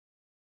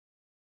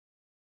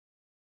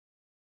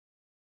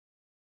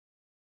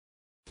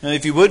Now,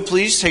 if you would,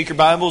 please take your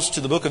Bibles to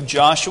the book of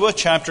Joshua,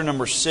 chapter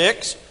number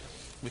 6.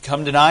 We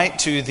come tonight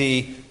to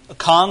the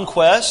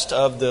conquest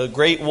of the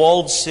great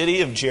walled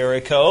city of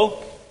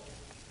Jericho.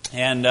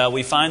 And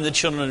we find the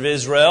children of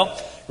Israel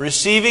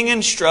receiving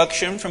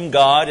instruction from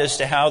God as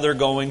to how they're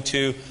going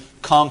to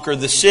conquer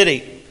the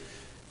city.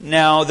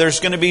 Now, there's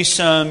going to be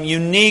some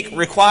unique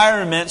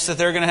requirements that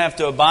they're going to have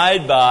to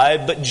abide by,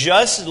 but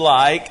just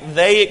like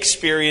they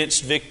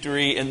experienced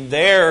victory in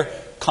their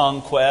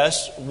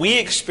conquest, we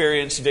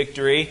experience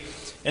victory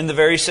in the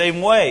very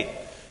same way.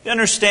 You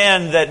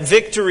understand that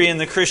victory in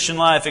the Christian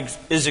life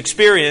is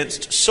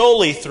experienced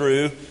solely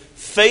through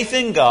faith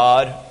in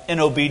God and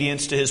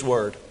obedience to His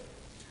Word.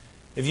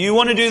 If you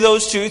want to do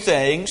those two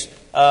things,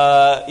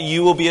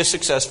 you will be a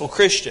successful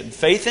Christian.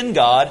 Faith in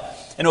God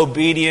and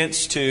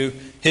obedience to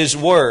His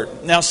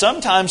Word. Now,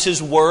 sometimes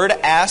His Word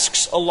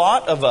asks a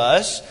lot of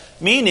us,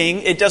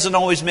 meaning it doesn't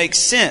always make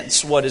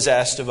sense what is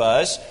asked of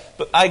us.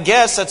 But I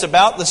guess that's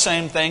about the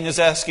same thing as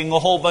asking a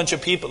whole bunch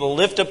of people to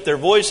lift up their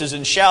voices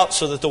and shout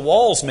so that the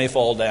walls may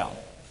fall down.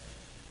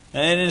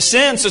 And in a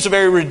sense, it's a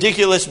very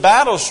ridiculous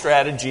battle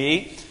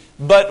strategy,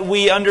 but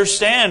we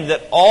understand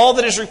that all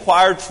that is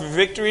required for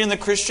victory in the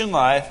Christian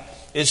life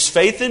is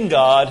faith in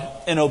God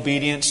and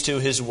obedience to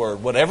His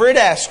Word. Whatever it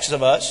asks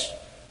of us,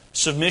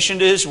 submission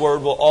to His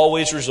Word will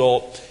always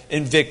result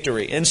in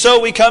victory. And so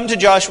we come to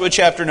Joshua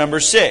chapter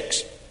number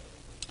 6.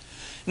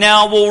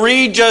 Now, we'll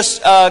read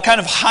just kind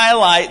of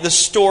highlight the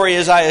story,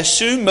 as I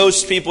assume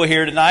most people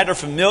here tonight are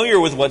familiar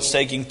with what's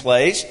taking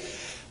place.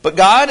 But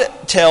God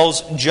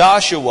tells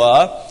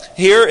Joshua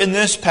here in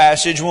this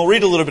passage, and we'll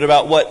read a little bit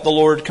about what the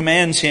Lord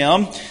commands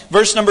him.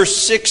 Verse number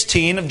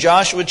 16 of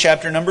Joshua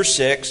chapter number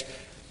 6.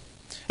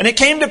 And it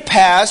came to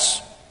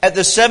pass at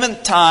the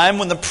 7th time,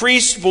 when the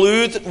priests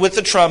blew with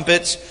the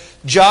trumpets,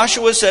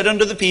 Joshua said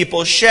unto the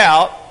people,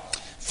 Shout,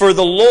 for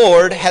the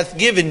Lord hath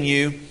given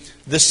you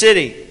the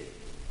city.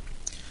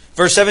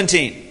 Verse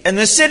 17, And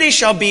the city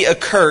shall be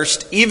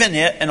accursed, even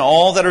it and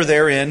all that are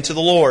therein, to the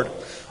Lord.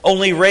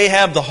 Only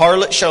Rahab the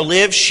harlot shall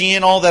live, she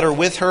and all that are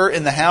with her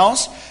in the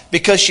house,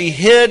 because she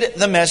hid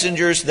the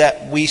messengers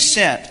that we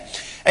sent.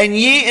 And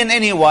ye in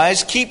any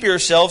wise keep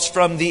yourselves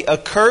from the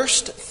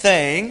accursed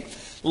thing,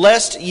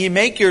 lest ye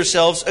make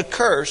yourselves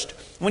accursed,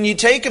 when ye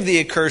take of the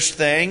accursed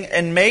thing,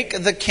 and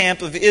make the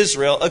camp of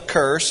Israel a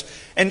curse,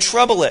 and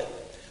trouble it.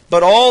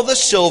 But all the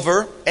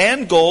silver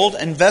and gold,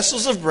 and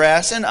vessels of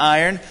brass and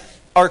iron,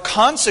 are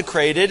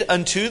consecrated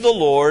unto the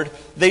Lord.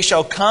 They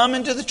shall come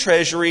into the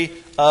treasury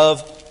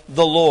of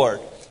the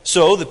Lord.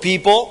 So the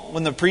people,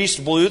 when the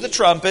priest blew the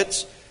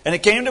trumpets, and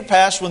it came to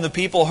pass when the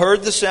people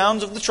heard the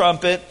sounds of the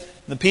trumpet,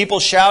 the people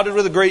shouted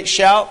with a great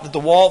shout, that the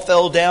wall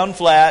fell down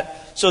flat,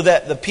 so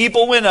that the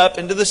people went up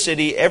into the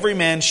city, every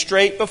man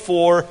straight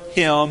before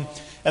him,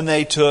 and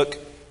they took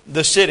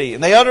the city.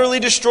 And they utterly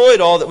destroyed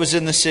all that was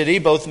in the city,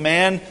 both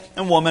man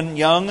and woman,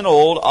 young and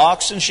old,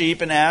 ox and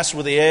sheep and ass,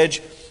 with the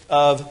edge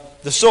of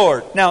the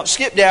sword. Now,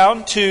 skip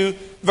down to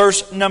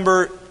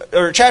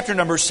chapter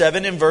number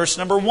 7 and verse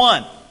number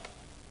 1.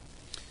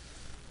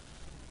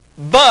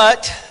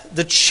 But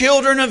the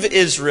children of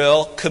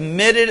Israel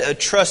committed a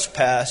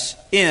trespass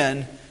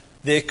in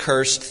the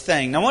accursed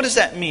thing. Now, what does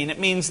that mean? It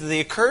means the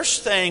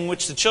accursed thing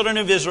which the children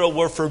of Israel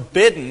were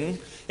forbidden.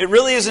 It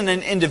really isn't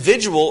an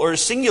individual or a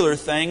singular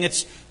thing.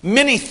 It's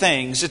many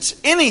things. It's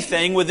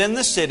anything within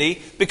the city,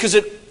 because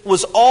it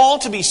was all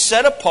to be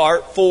set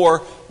apart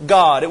for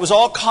God. It was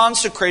all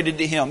consecrated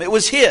to Him. It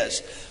was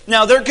His.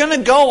 Now, they're going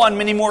to go on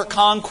many more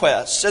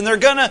conquests, and they're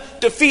going to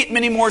defeat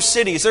many more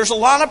cities. There's a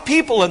lot of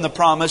people in the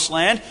Promised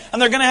Land,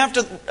 and they're going to have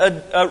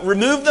to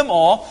remove them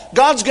all.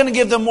 God's going to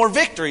give them more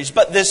victories.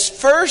 But this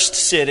first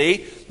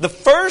city, the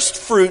first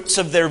fruits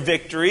of their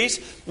victories,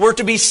 were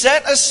to be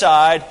set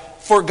aside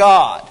for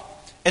God.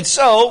 And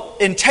so,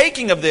 in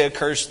taking of the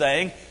accursed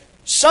thing,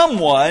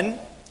 somebody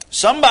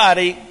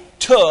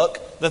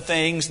took the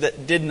things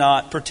that did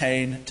not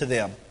pertain to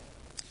them.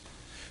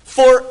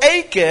 For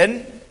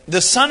Achan,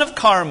 the son of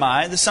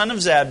Carmi, the son of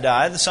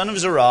Zabdi, the son of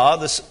Zerah,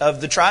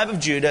 of the tribe of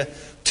Judah,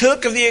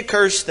 took of the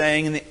accursed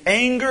thing, and the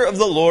anger of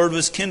the Lord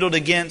was kindled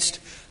against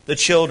the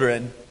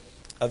children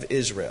of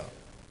Israel.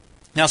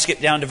 Now skip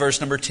down to verse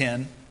number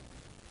 10.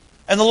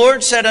 And the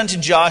Lord said unto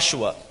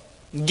Joshua,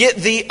 Get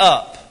thee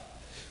up.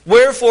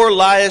 Wherefore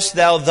liest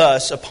thou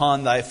thus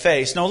upon thy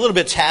face? Now a little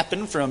bit's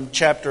happened from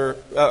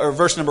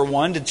verse number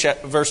 1 to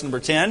verse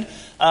number 10.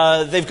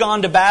 They've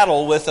gone to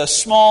battle with a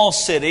small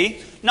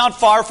city not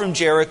far from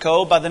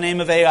Jericho by the name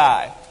of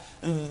Ai.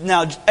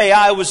 Now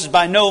Ai was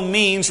by no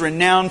means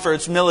renowned for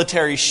its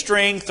military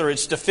strength or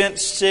its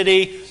defense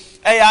city.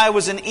 Ai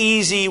was an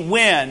easy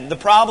win. The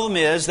problem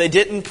is they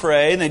didn't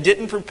pray and they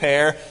didn't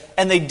prepare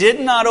and they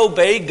did not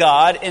obey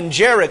God in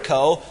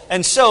Jericho,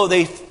 and so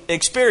they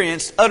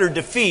experienced utter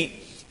defeat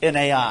in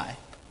Ai.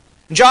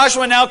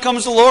 Joshua now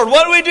comes to the Lord.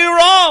 What do we do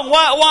wrong?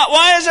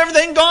 Why has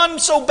everything gone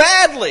so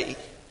badly?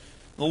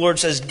 The Lord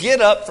says, Get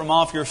up from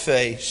off your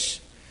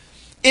face.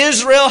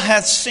 Israel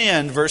hath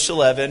sinned, verse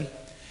 11,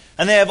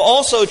 and they have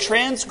also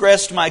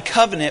transgressed my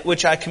covenant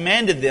which I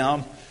commanded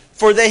them,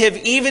 For they have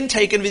even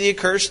taken the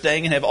accursed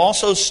thing, and have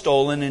also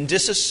stolen and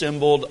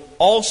disassembled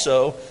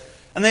also,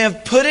 and they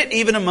have put it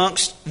even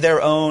amongst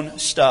their own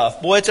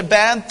stuff. Boy, it's a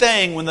bad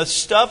thing when the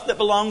stuff that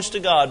belongs to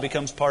God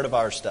becomes part of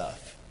our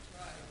stuff.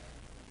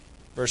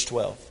 Verse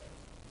 12.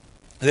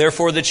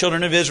 Therefore the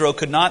children of Israel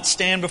could not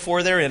stand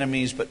before their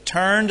enemies, but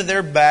turned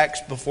their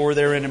backs before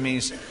their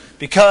enemies,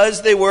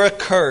 because they were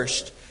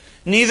accursed.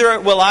 Neither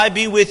will I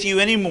be with you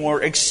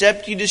anymore,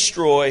 except you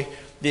destroy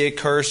the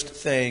accursed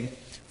thing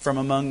from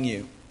among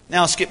you.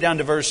 Now skip down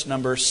to verse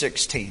number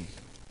 16.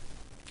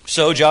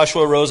 So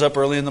Joshua rose up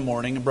early in the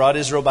morning and brought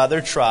Israel by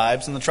their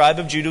tribes, and the tribe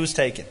of Judah was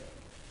taken.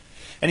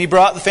 And he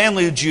brought the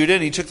family of Judah,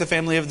 and he took the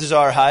family of the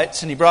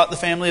Zarhites, and he brought the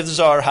family of the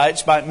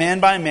Zarhites by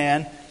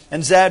man,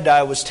 and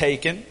Zabdi was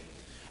taken.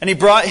 And he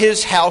brought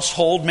his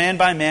household man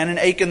by man, and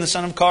Achan the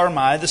son of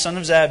Carmi, the son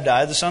of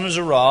Zabdi, the son of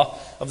Zerah,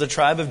 of the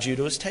tribe of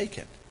Judah was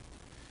taken.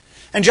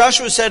 And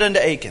Joshua said unto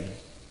Achan,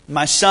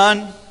 My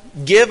son,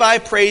 give, I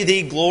pray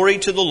thee, glory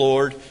to the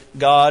Lord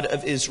God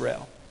of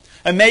Israel.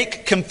 And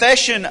make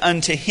confession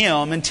unto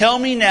him, and tell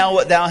me now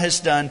what thou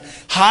hast done.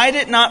 Hide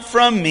it not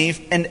from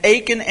me. And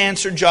Achan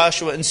answered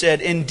Joshua and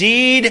said,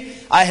 Indeed,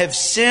 I have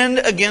sinned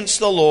against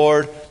the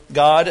Lord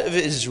God of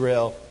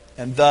Israel,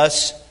 and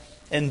thus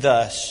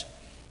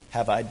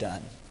have I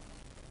done.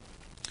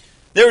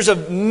 There's a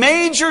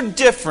major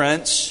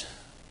difference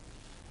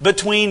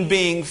between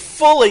being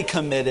fully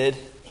committed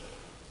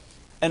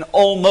and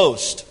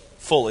almost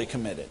fully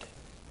committed.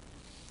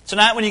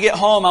 Tonight when you get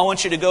home, I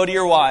want you to go to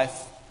your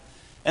wife,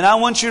 and I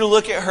want you to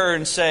look at her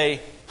and say,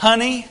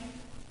 Honey,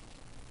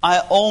 I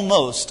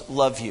almost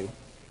love you.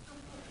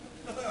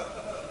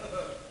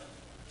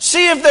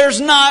 See if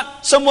there's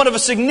not somewhat of a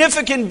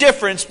significant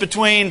difference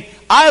between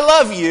I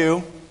love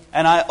you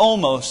and I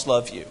almost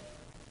love you.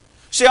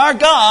 See, our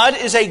God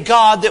is a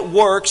God that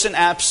works in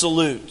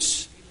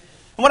absolutes.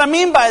 And what I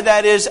mean by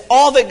that is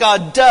all that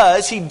God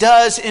does, He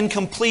does in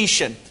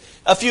completion.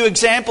 A few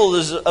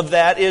examples of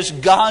that is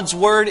God's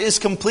Word is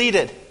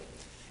completed.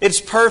 It's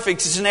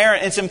perfect, it's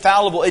inerrant, it's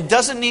infallible. It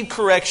doesn't need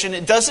correction,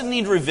 it doesn't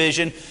need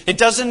revision, it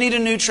doesn't need a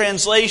new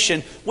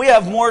translation. We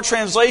have more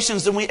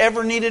translations than we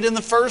ever needed in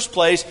the first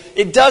place.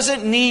 It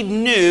doesn't need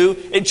new,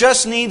 it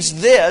just needs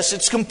this.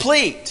 It's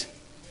complete.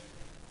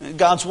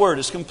 God's Word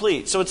is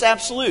complete, so it's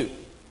absolute.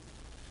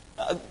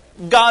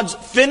 God's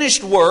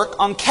finished work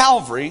on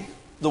Calvary,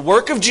 the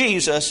work of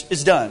Jesus,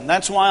 is done.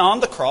 That's why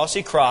on the cross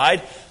He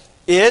cried,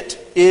 It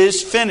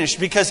is finished,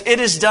 because it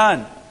is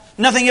done.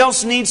 Nothing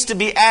else needs to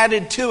be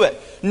added to it.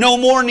 No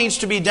more needs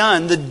to be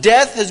done. The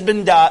death has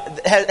been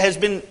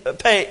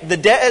paid. The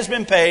debt has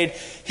been paid.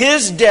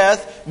 His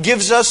death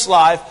gives us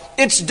life.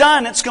 It's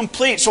done. It's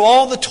complete. So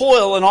all the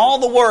toil and all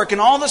the work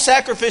and all the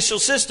sacrificial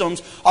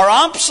systems are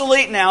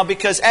obsolete now,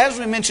 because, as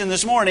we mentioned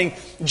this morning,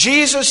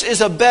 Jesus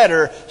is a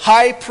better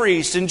high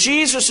priest, and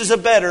Jesus is a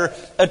better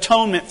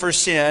atonement for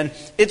sin.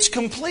 It's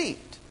complete.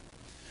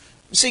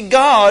 See,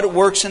 God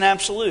works in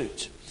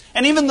absolute.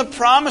 And even the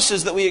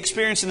promises that we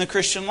experience in the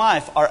Christian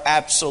life are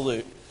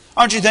absolute.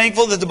 Aren't you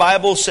thankful that the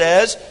Bible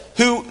says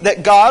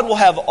that God will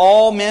have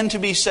all men to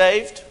be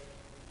saved?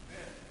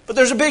 But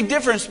there's a big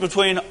difference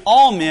between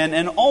all men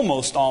and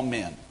almost all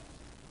men.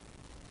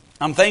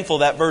 I'm thankful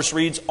that verse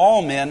reads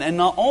all men and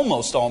not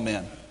almost all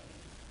men.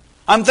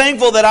 I'm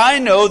thankful that I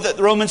know that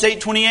Romans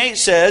 8:28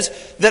 says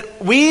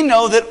that we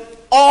know that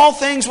all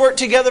things work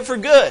together for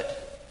good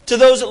to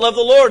those that love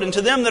the Lord and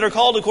to them that are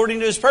called according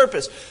to His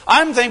purpose.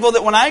 I'm thankful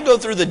that when I go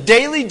through the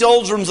daily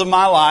doldrums of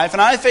my life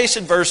and I face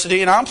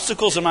adversity and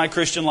obstacles in my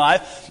Christian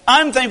life,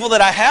 I'm thankful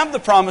that I have the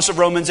promise of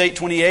Romans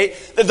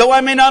 8:28, that though I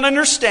may not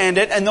understand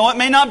it and though it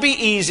may not be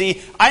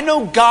easy, I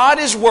know God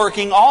is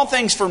working all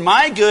things for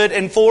my good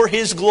and for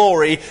His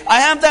glory.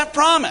 I have that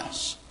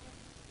promise.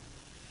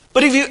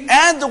 But if you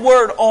add the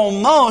word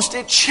almost,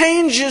 it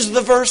changes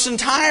the verse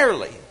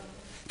entirely.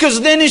 Because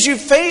then as you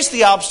face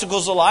the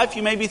obstacles of life,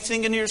 you may be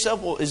thinking to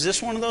yourself, well, is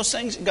this one of those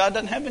things that God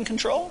doesn't have in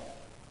control?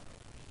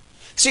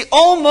 See,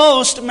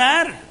 almost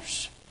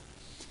matters.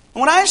 And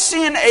what I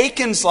see in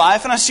Achan's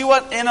life, and I see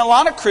what in a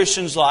lot of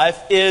Christians'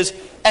 life, is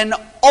an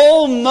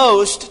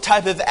almost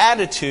type of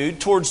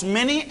attitude towards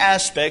many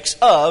aspects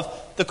of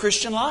the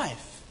Christian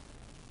life.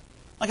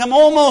 Like I'm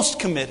almost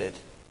committed.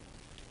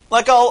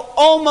 Like I'll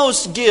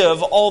almost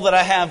give all that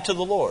I have to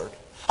the Lord.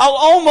 I'll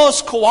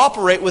almost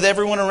cooperate with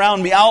everyone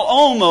around me. I'll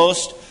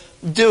almost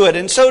do it.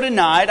 And so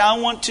tonight I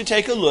want to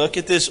take a look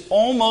at this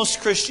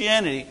almost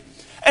Christianity.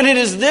 And it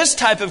is this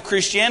type of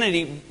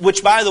Christianity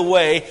which, by the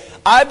way,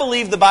 I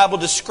believe the Bible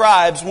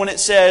describes when it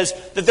says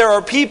that there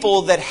are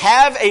people that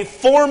have a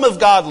form of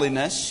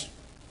godliness,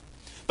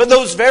 but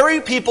those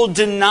very people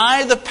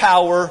deny the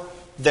power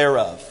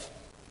thereof.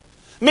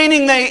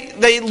 Meaning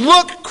they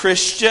look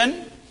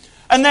Christian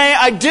and they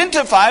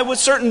identify with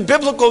certain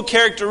biblical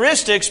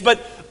characteristics, but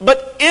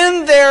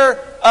in their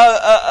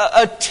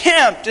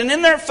attempt and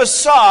in their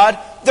facade,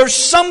 there's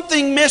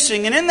something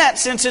missing. And in that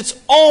sense, it's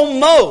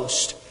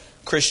almost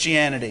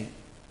Christianity.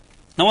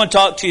 I want to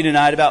talk to you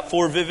tonight about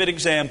 4 vivid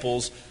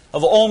examples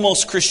of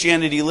almost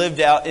Christianity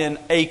lived out in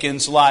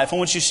Achan's life. I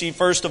want you to see,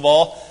 first of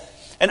all,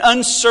 an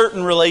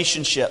uncertain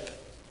relationship.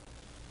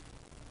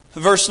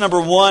 Verse number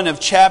 1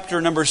 of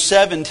chapter number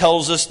 7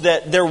 tells us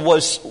that there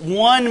was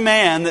one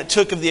man that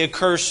took of the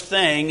accursed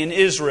thing in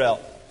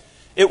Israel.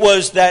 It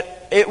was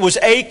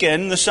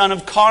Achan, the son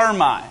of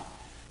Carmi.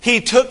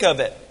 He took of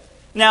it.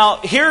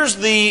 Now, here's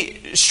the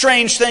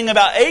strange thing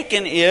about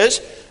Achan is,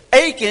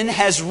 Achan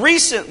has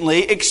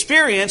recently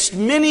experienced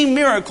many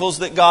miracles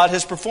that God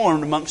has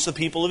performed amongst the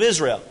people of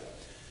Israel.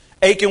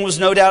 Achan was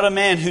no doubt a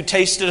man who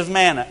tasted of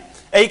manna.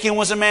 Achan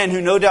was a man who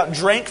no doubt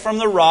drank from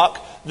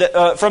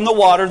the from the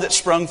water that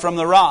sprung from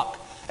the rock.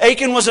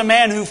 Achan was a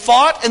man who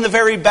fought in the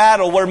very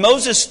battle where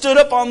Moses stood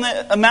up on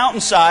the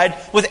mountainside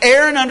with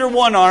Aaron under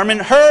one arm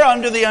and Hur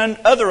under the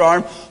other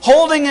arm,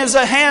 holding his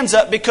hands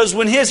up, because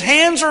when his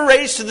hands were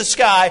raised to the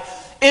sky,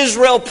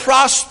 Israel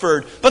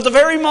prospered. But the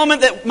very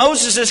moment that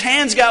Moses'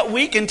 hands got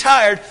weak and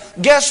tired,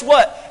 guess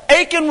what?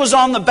 Achan was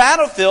on the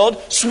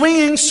battlefield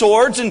swinging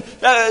swords and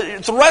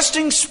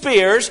thrusting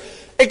spears,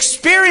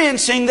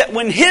 experiencing that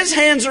when his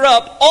hands are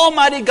up,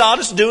 Almighty God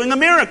is doing a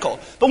miracle.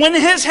 But when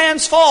his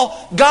hands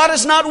fall, God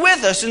is not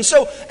with us. And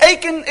so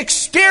Achan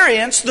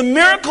experienced the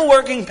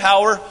miracle-working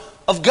power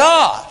of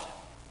God.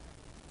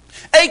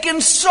 Achan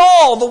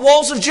saw the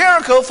walls of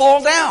Jericho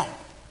fall down.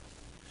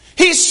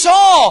 He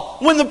saw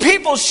when the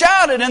people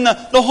shouted and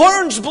the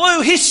horns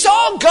blew, he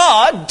saw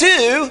God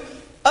do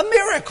a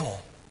miracle.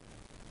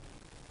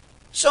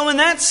 So in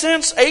that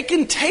sense,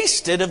 Achan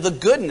tasted of the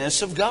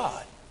goodness of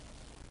God.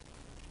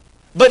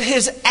 But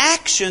his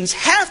actions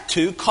have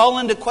to call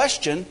into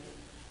question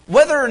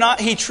whether or not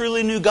he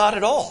truly knew God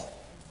at all.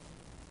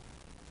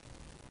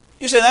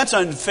 You say that's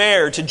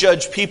unfair to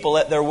judge people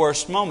at their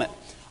worst moment.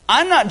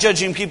 I'm not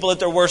judging people at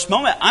their worst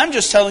moment. I'm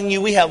just telling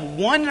you we have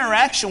one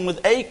interaction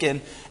with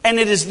Achan, and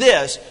it is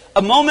this: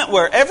 a moment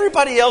where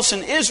everybody else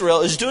in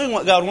Israel is doing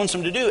what God wants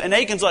them to do, and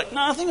Achan's like,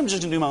 no, I think I'm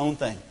just going to do my own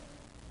thing.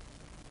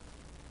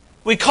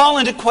 We call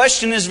into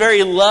question his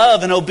very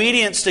love and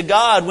obedience to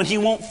God when he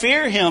won't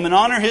fear Him and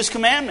honor His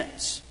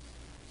commandments.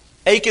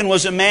 Achan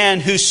was a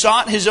man who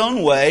sought his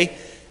own way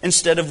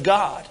instead of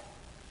God.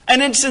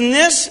 And it's in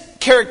this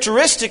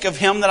characteristic of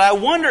him that I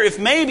wonder if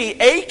maybe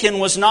Achan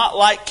was not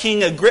like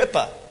King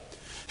Agrippa,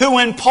 who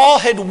when Paul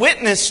had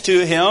witnessed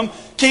to him,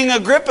 King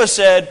Agrippa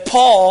said,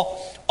 Paul,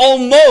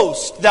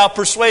 almost thou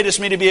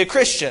persuadest me to be a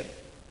Christian.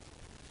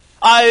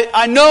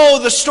 I know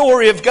the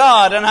story of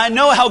God, and I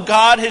know how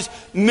God has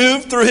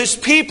moved through His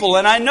people,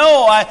 and I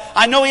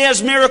know He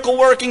has miracle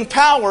working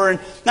power, and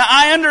now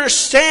I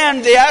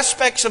understand the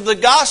aspects of the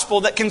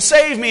gospel that can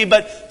save me,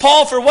 but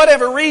Paul, for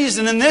whatever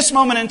reason, in this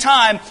moment in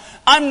time,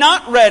 I'm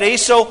not ready,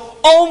 so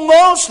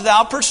almost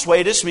thou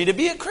persuadest me to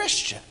be a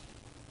Christian.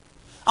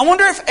 I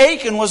wonder if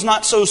Achan was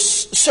not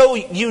so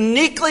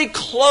uniquely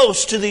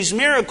close to these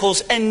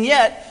miracles and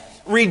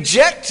yet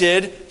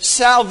rejected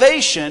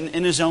salvation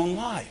in his own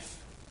life.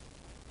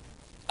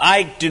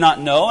 I do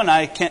not know, and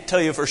I can't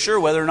tell you for sure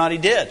whether or not he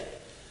did.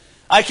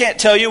 I can't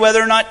tell you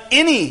whether or not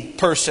any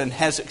person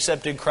has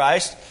accepted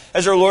Christ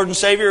as our Lord and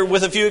Savior,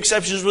 with a few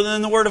exceptions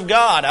within the Word of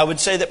God. I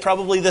would say that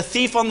probably the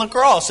thief on the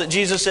cross that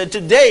Jesus said,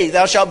 today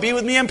thou shalt be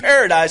with me in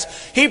paradise,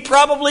 he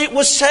probably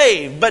was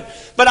saved. But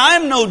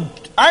I'm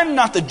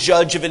not the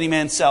judge of any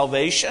man's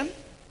salvation.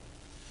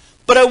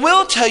 But I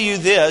will tell you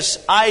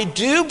this, I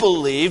do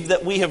believe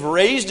that we have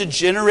raised a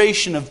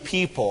generation of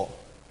people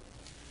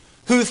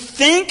who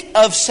think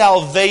of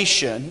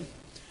salvation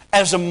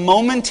as a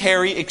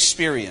momentary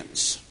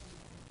experience.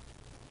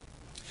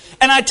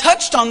 And I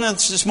touched on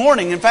this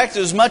morning. In fact, it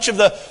was much of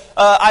the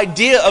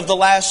idea of the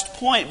last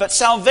point. But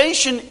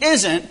salvation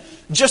isn't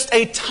just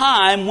a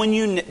time when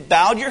you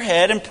bowed your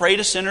head and prayed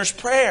a sinner's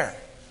prayer.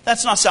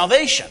 That's not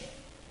salvation.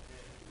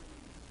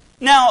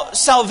 Now,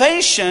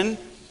 salvation,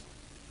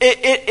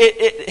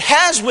 it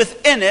has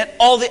within it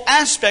all the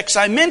aspects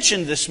I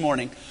mentioned this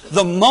morning.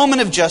 The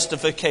moment of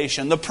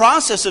justification, the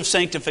process of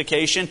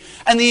sanctification,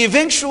 and the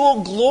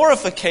eventual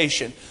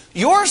glorification.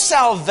 Your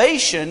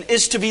salvation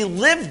is to be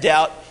lived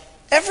out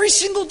every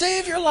single day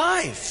of your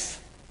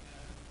life.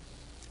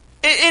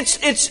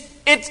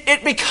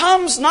 It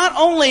becomes not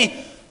only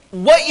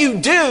what you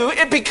do,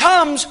 it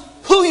becomes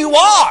who you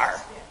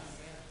are.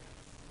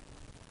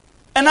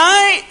 And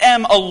I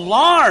am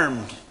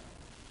alarmed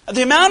at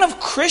the amount of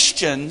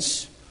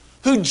Christians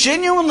who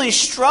genuinely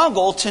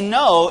struggle to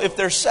know if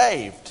they're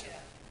saved.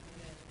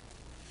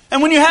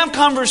 And when you have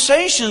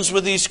conversations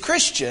with these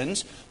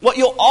Christians, what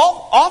you'll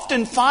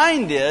often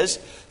find is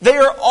they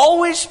are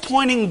always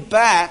pointing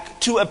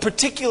back to a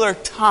particular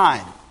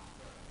time.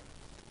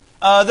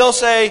 They'll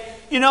say,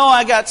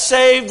 I got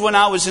saved when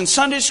I was in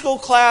Sunday school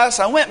class.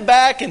 I went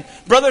back and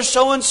brother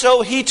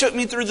so-and-so, he took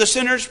me through the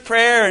sinner's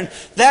prayer, and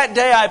that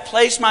day I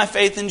placed my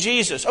faith in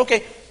Jesus.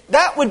 Okay,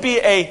 that would be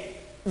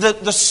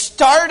the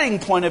starting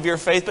point of your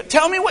faith, but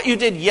tell me what you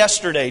did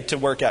yesterday to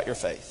work out your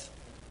faith.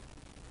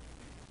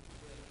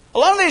 A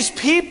lot of these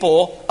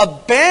people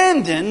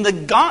abandon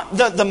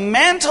the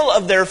mantle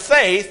of their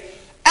faith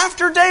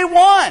after day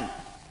one.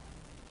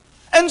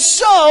 And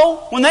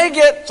so, when they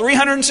get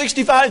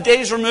 365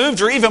 days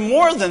removed, or even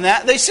more than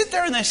that, they sit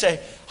there and they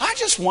say, I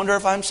just wonder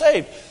if I'm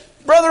saved.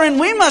 Brethren,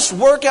 we must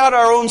work out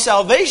our own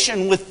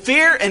salvation with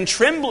fear and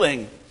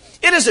trembling.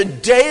 It is a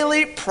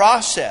daily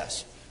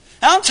process.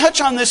 Now, I'll touch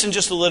on this in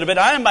just a little bit.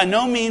 I am by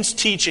no means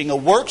teaching a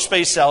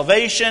works-based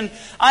salvation.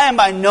 I am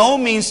by no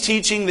means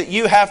teaching that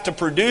you have to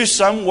produce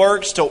some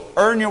works to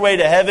earn your way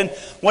to heaven.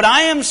 What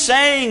I am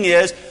saying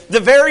is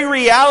the very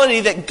reality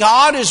that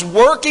God is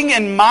working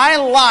in my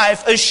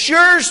life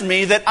assures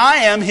me that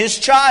I am His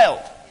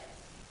child.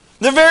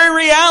 The very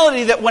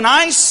reality that when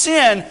I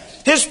sin,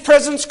 His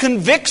presence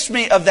convicts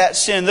me of that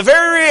sin. The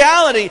very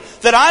reality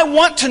that I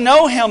want to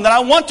know Him, that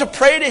I want to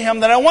pray to Him,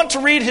 that I want to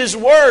read His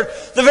Word.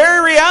 The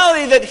very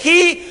reality that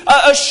He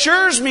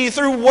assures me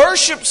through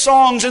worship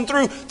songs and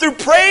through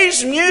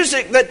praise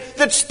music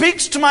that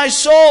speaks to my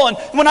soul. And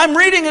when I'm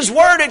reading His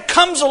Word, it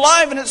comes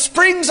alive and it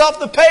springs off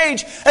the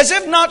page as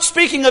if not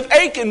speaking of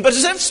Achan, but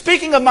as if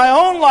speaking of my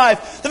own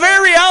life. The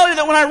very reality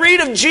that when I read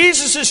of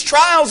Jesus'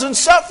 trials and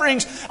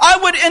sufferings, I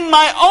would in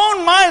my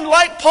own mind,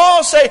 like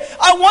Paul, say,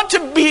 I want to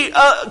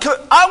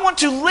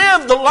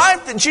live the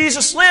life that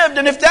Jesus lived,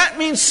 and if that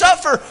means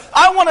suffer,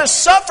 I want to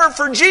suffer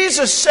for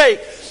Jesus' sake.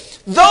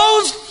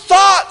 Those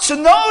thoughts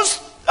and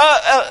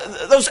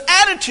those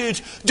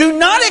attitudes do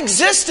not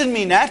exist in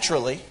me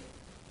naturally.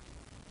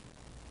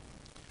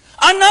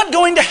 I'm not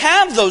going to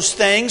have those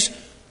things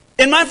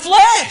in my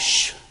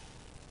flesh.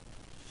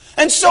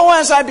 And so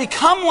as I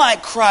become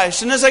like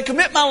Christ, and as I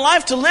commit my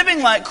life to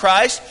living like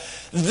Christ,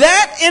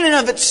 that in and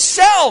of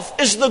itself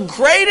is the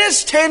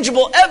greatest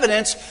tangible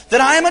evidence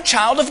that I am a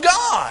child of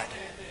God.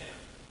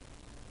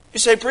 You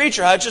say,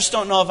 preacher, I just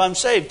don't know if I'm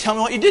saved. Tell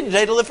me what you did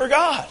today to live for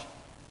God.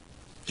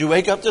 Did you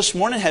wake up this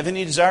morning and have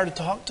any desire to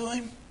talk to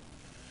Him?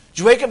 Did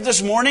you wake up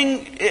this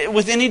morning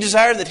with any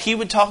desire that He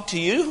would talk to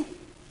you?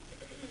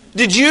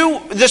 Did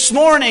you this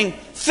morning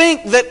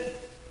think that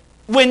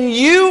when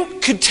you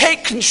could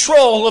take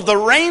control of the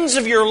reins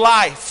of your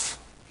life,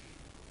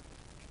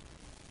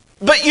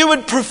 but you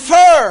would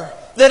prefer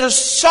that a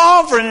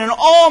sovereign and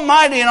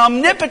almighty and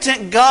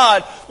omnipotent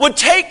God would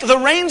take the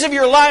reins of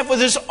your life with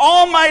His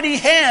almighty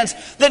hands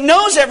that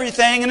knows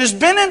everything and has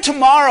been in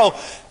tomorrow?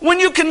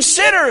 When you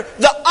consider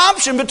the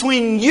option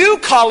between you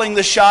calling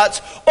the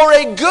shots or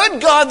a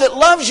good God that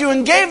loves you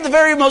and gave the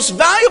very most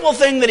valuable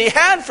thing that He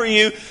had for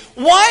you,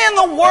 why in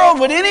the world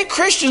would any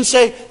Christian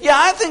say, yeah,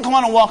 I think I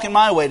want to walk in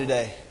my way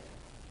today?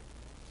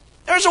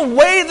 There's a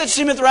way that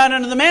seemeth right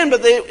unto the man,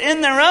 but the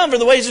end thereof are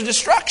the ways of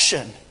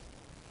destruction.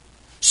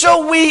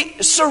 So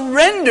we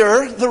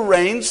surrender the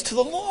reins to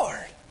the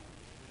Lord.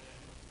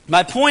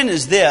 My point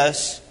is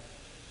this.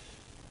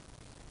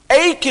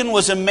 Achan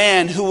was a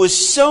man who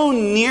was so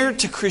near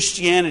to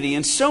Christianity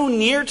and so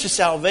near to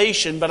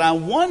salvation, but I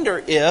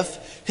wonder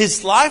if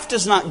his life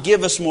does not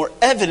give us more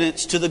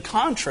evidence to the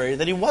contrary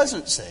that he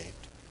wasn't saved.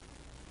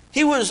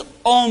 He was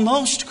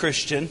almost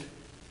Christian,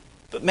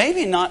 but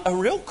maybe not a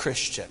real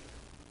Christian.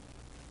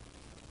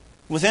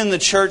 Within the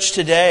church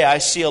today, I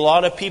see a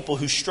lot of people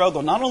who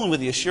struggle not only with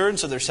the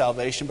assurance of their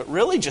salvation, but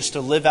really just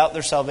to live out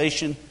their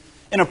salvation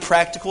in a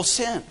practical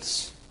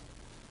sense.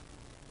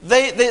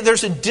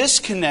 There's a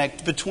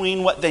disconnect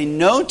between what they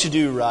know to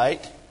do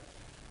right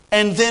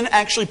and then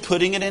actually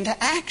putting it into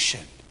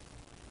action.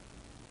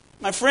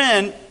 My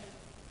friend,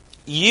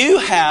 you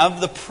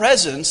have the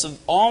presence of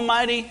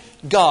Almighty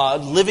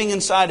God living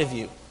inside of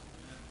you.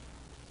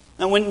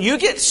 Now, when you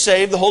get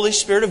saved, the Holy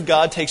Spirit of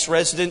God takes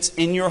residence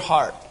in your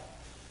heart.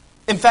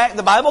 In fact,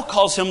 the Bible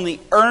calls Him the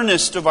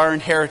earnest of our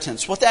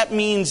inheritance. What that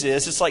means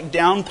is it's like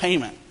down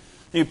payment.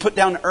 You put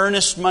down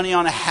earnest money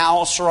on a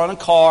house or on a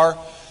car.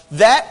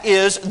 That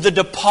is the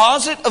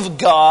deposit of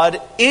God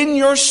in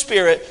your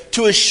spirit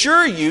to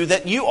assure you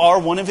that you are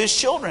one of His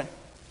children.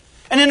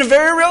 And in a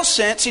very real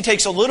sense, He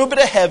takes a little bit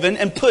of heaven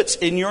and puts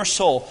in your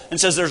soul and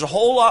says there's a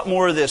whole lot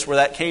more of this where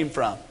that came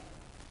from.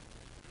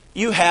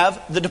 You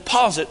have the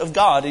deposit of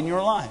God in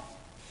your life.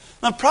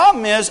 The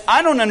problem is,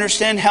 I don't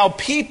understand how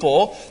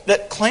people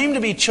that claim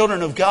to be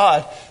children of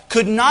God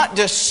could not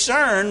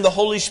discern the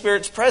Holy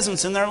Spirit's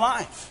presence in their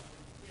life.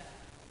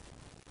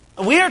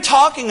 We are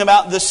talking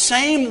about the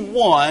same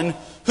one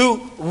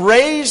who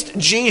raised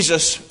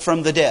Jesus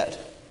from the dead.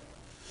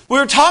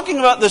 We're talking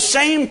about the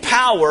same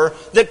power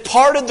that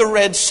parted the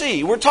Red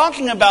Sea. We're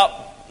talking about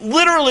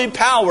literally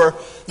power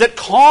that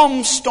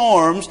calms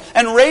storms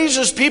and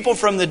raises people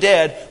from the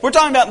dead. We're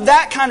talking about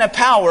that kind of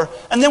power,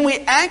 and then we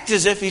act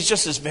as if He's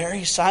just this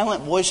very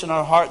silent voice in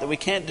our heart that we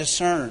can't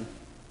discern.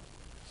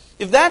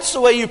 If that's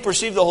the way you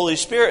perceive the Holy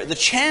Spirit, the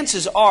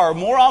chances are,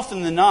 more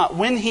often than not,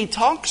 when He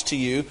talks to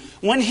you,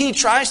 when He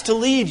tries to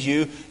lead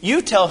you,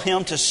 you tell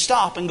Him to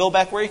stop and go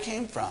back where He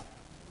came from.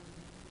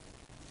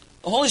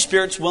 The Holy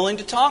Spirit's willing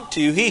to talk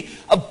to you. He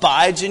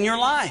abides in your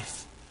life.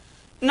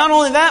 Not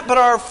only that, but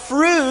our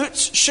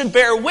fruits should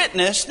bear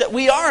witness that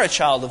we are a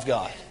child of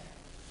God.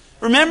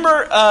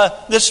 Remember,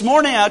 this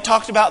morning I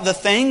talked about the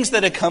things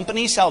that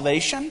accompany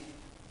salvation.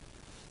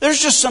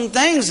 There's just some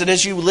things that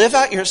as you live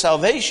out your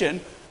salvation,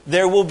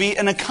 there will be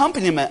an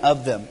accompaniment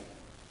of them.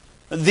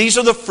 These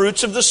are the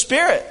fruits of the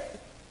Spirit.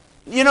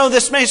 You know,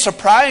 this may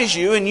surprise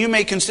you and you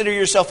may consider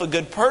yourself a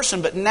good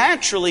person, but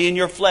naturally in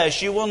your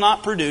flesh you will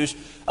not produce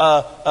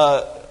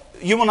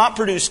You will not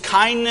produce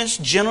kindness,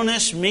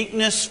 gentleness,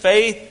 meekness,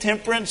 faith,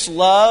 temperance,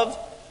 love.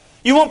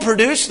 You won't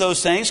produce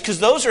those things because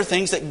those are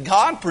things that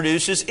God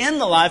produces in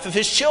the life of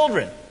His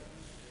children.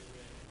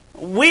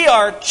 We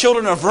are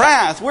children of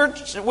wrath.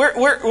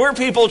 We're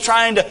people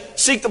trying to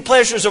seek the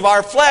pleasures of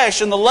our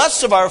flesh and the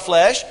lusts of our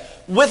flesh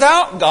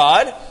without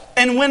God.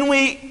 And when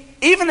we,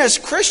 even as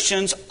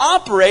Christians,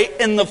 operate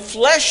in the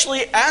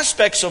fleshly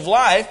aspects of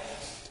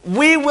life,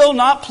 we will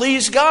not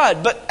please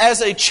God. But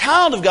as a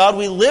child of God,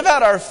 we live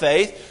out our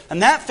faith,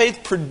 and that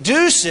faith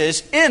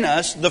produces in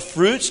us the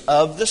fruits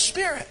of the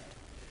Spirit.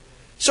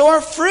 So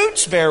our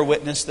fruits bear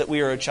witness that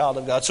we are a child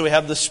of God. So we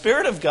have the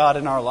Spirit of God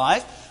in our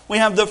life. We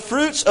have the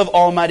fruits of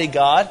Almighty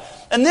God.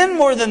 And then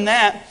more than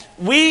that,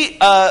 we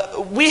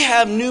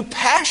have new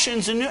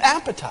passions and new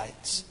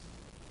appetites.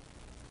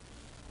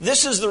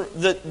 This is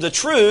the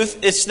truth.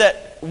 It's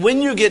that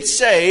when you get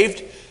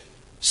saved,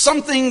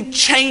 something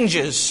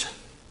changes.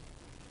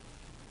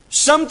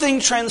 Something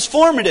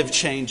transformative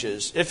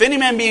changes. If any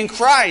man be in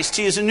Christ,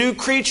 he is a new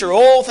creature.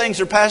 All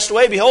things are passed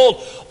away.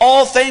 Behold,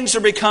 all things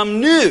are become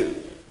new.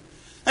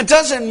 It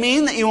doesn't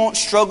mean that you won't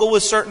struggle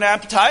with certain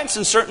appetites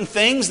and certain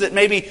things that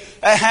maybe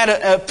had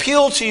an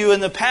appeal to you in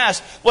the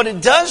past. What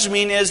it does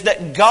mean is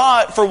that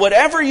God, for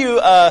whatever you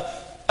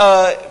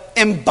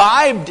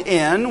imbibed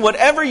in,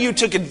 whatever you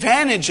took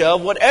advantage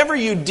of, whatever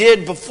you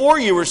did before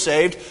you were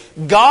saved,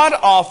 God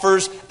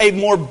offers a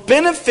more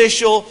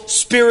beneficial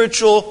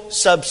spiritual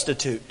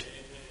substitute.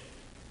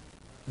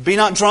 Be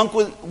not drunk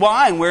with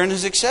wine wherein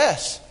is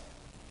excess,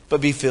 but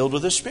be filled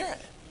with the Spirit.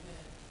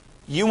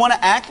 You want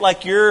to act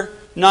like you're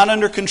not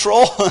under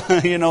control,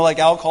 like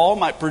alcohol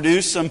might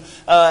produce some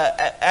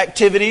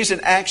activities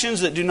and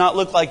actions that do not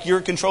look like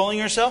you're controlling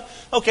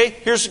yourself. Okay,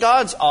 here's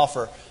God's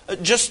offer.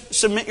 Just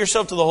submit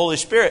yourself to the Holy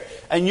Spirit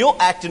and you'll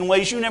act in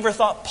ways you never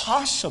thought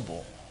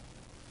possible.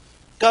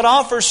 God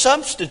offers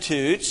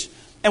substitutes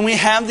and we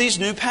have these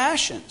new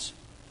passions.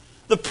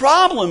 The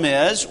problem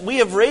is we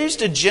have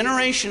raised a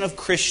generation of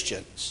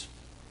Christians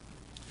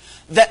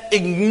that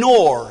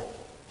ignore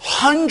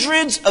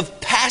hundreds of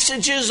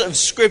passages of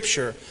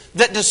Scripture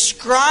that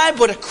describe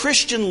what a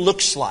Christian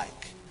looks like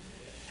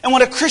and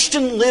what a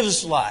Christian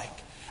lives like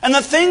and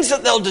the things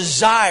that they'll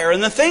desire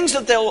and the things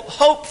that they'll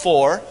hope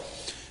for.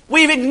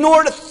 We've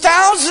ignored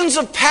thousands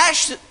of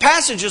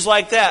passages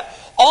like that,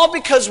 all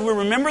because we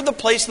remember the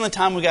place and the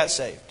time we got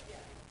saved.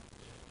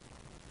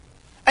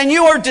 And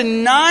you are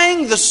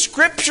denying the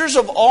Scriptures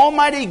of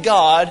Almighty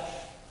God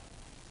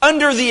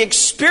under the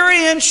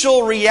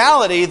experiential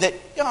reality that,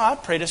 I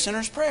prayed a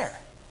sinner's prayer.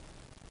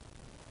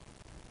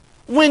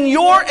 When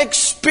your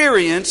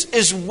experience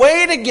is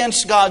weighed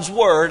against God's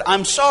Word,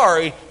 I'm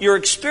sorry, your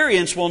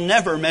experience will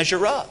never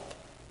measure up.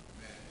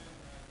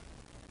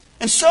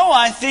 And so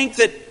I think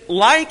that,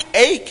 like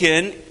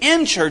Achan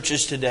in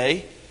churches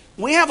today,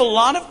 we have a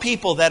lot of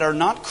people that are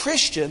not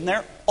Christian,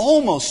 they're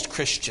almost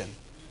Christian.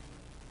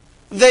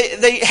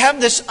 They have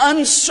this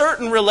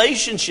uncertain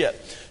relationship.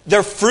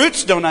 Their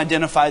fruits don't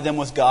identify them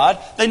with God.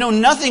 They know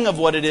nothing of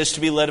what it is to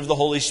be led of the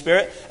Holy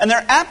Spirit. And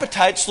their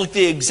appetites look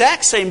the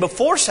exact same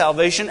before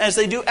salvation as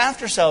they do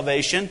after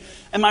salvation.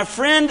 And my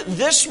friend,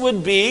 this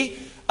would be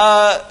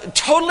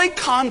totally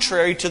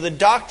contrary to the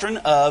doctrine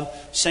of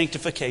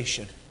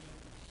sanctification.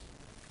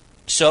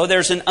 So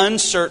there's an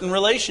uncertain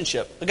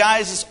relationship. The guy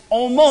is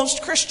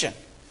almost Christian.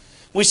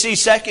 We see,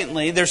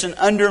 secondly, there's an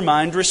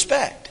undermined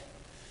respect.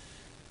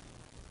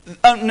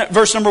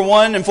 Verse number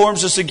 1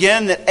 informs us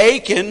again that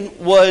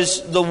Achan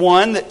was the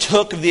one that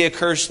took of the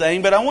accursed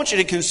thing. But I want you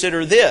to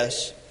consider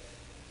this.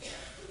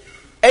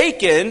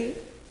 Achan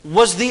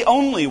was the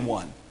only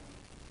one.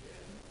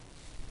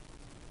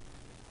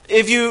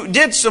 If you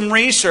did some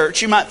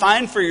research, you might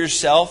find for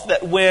yourself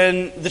that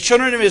when the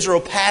children of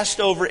Israel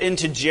passed over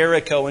into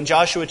Jericho in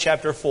Joshua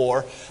chapter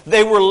 4,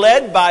 they were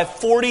led by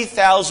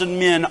 40,000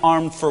 men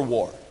armed for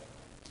war.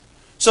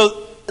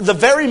 So the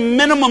very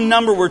minimum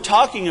number we're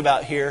talking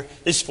about here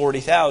is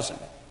 40,000.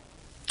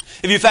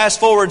 If you fast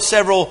forward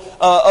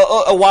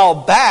a while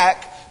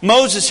back,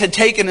 Moses had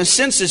taken a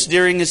census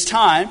during his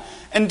time.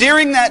 And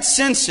during that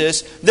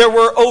census, there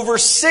were over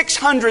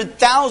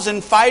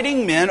 600,000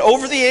 fighting men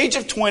over the age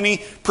of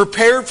 20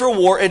 prepared for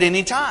war at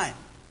any time.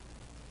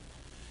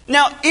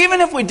 Now,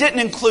 even if we didn't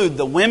include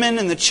the women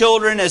and the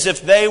children as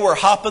if they were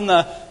hopping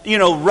the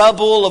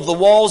rubble of the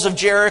walls of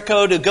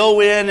Jericho to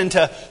go in and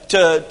to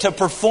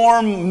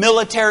perform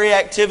military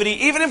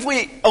activity, even if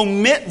we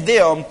omit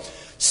them,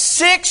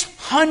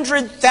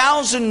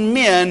 600,000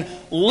 men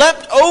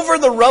leapt over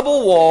the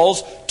rubble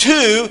walls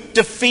to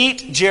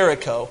defeat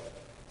Jericho.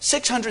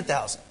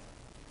 600,000.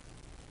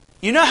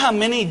 You know how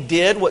many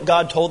did what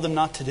God told them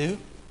not to do?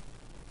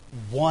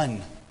 One.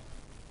 Have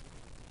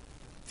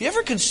you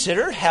ever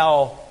considered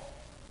how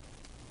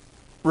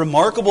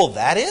remarkable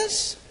that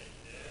is?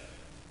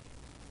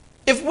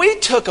 If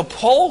we took a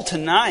poll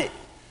tonight,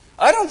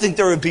 I don't think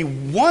there would be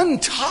one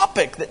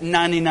topic that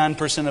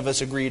 99% of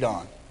us agreed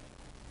on.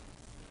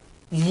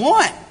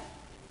 One.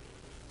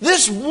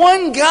 This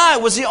one guy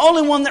was the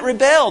only one that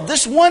rebelled.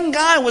 This one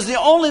guy was the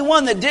only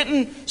one that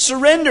didn't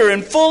surrender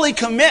and fully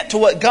commit to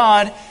what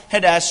God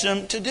had asked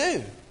him to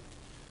do.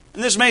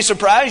 And this may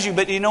surprise you,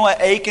 but do you know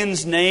what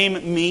Achan's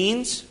name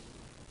means?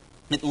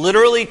 It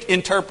literally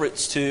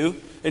interprets to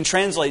and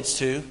translates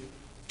to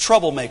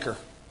troublemaker.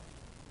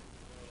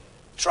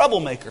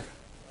 Troublemaker.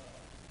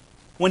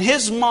 When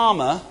his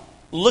mama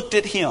looked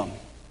at him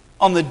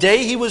on the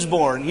day he was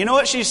born, you know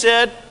what she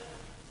said?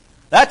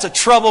 That's a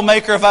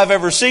troublemaker if I've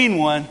ever seen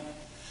one.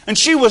 And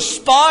she was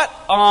spot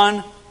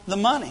on the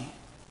money.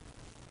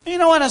 You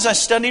know what? As I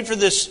studied for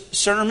this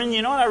sermon,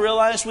 you know what I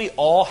realized? We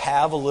all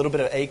have a little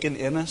bit of Achan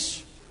in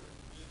us.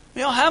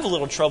 We all have a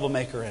little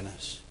troublemaker in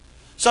us.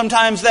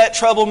 Sometimes that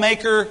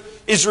troublemaker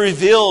is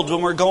revealed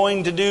when we're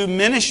going to do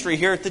ministry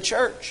here at the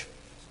church.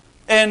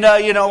 And,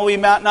 we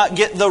might not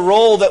get the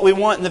role that we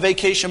want in the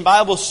Vacation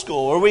Bible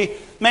School. Or we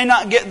may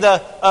not get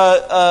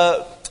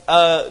the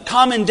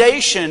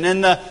commendation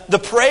and the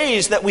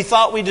praise that we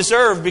thought we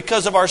deserved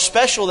because of our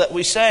special that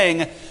we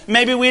sang.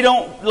 Maybe we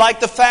don't like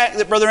the fact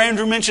that Brother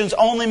Andrew mentions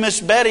only Miss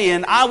Betty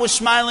and I was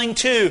smiling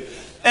too.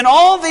 And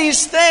all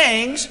these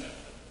things,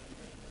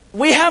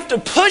 we have to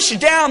push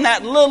down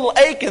that little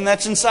Achan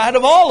that's inside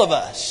of all of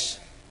us.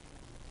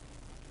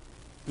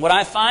 What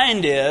I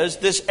find is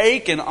this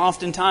Achan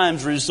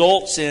oftentimes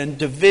results in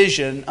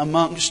division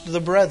amongst the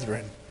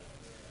brethren.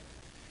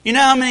 You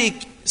know how many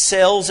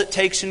cells it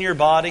takes in your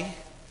body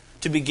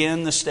to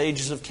begin the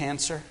stages of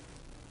cancer?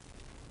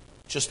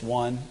 Just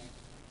one.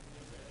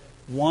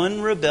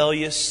 One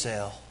rebellious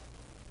cell.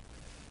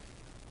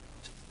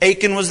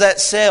 Achan was that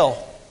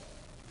cell.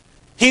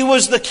 He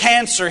was the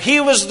cancer. He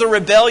was the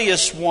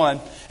rebellious one.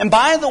 And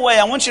by the way,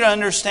 I want you to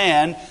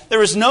understand,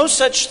 there is no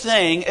such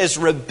thing as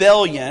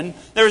rebellion.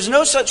 There is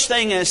no such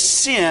thing as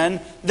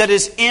sin that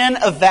is in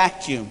a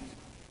vacuum.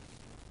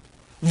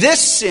 This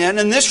sin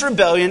and this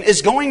rebellion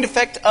is going to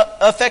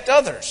affect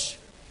others.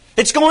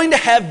 It's going to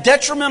have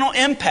detrimental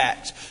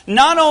impact,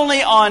 not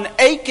only on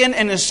Achan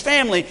and his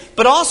family,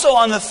 but also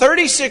on the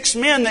 36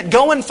 men that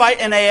go and fight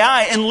in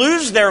Ai and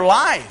lose their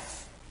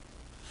life.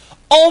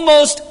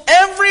 Almost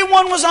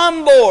everyone was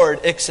on board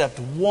except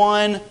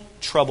one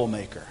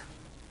troublemaker.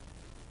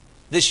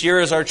 This year,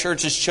 as our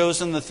church has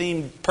chosen the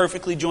theme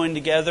Perfectly Joined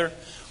Together,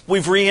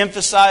 we've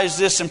re-emphasized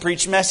this and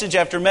preached message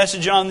after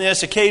message on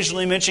this,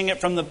 occasionally mentioning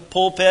it from the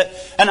pulpit.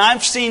 And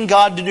I've seen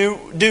God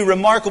do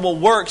remarkable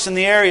works in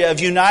the area of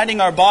uniting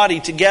our body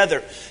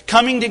together,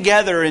 coming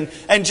together and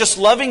just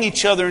loving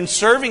each other and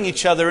serving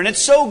each other. And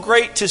it's so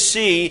great to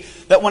see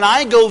that when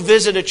I go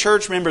visit a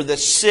church member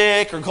that's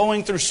sick or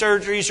going through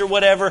surgeries or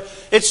whatever,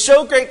 it's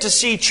so great to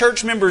see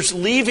church members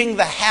leaving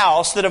the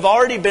house that have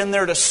already been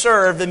there to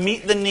serve and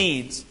meet the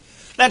needs.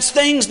 That's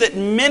things that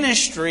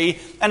ministry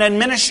and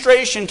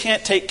administration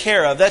can't take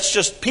care of. That's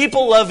just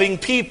people loving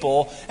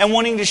people and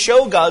wanting to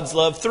show God's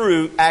love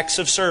through acts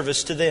of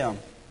service to them.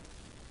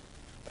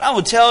 But I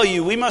will tell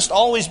you, we must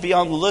always be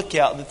on the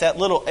lookout that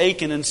little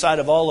Achan inside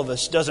of all of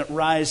us doesn't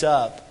rise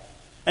up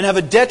and have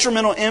a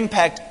detrimental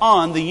impact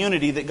on the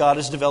unity that God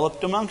has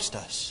developed amongst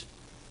us.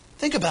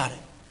 Think about it.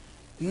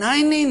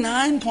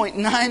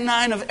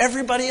 99.99 of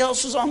everybody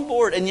else was on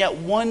board, and yet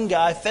one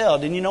guy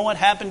failed. And you know what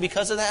happened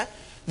because of that?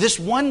 This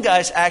one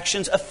guy's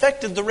actions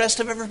affected the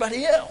rest of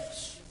everybody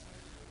else.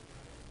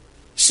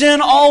 Sin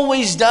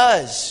always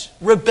does.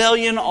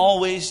 Rebellion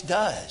always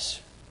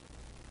does.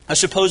 I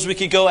suppose we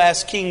could go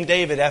ask King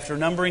David after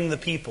numbering the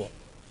people,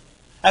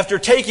 after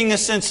taking a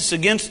census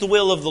against the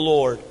will of the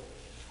Lord.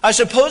 I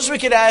suppose we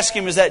could ask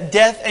him as that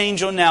death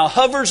angel now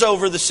hovers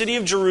over the city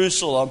of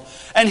Jerusalem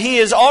and he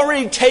has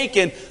already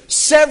taken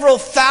several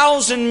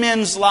thousand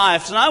men's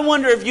lives. And I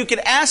wonder if you could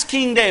ask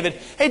King David,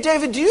 hey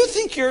David, do you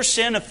think your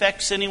sin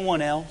affects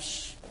anyone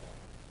else?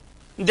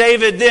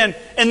 David then,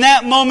 in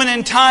that moment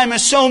in time,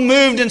 is so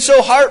moved and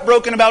so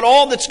heartbroken about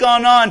all that's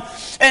gone on.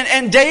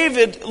 And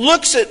David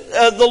looks at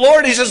the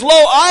Lord. He says, lo,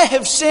 I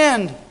have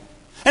sinned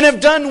and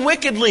have done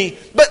wickedly.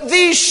 But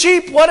these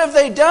sheep, what have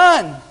they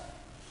done?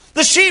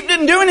 The sheep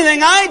didn't do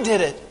anything, I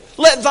did it.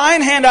 Let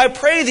thine hand, I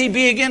pray thee,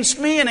 be against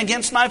me and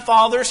against my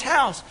father's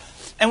house.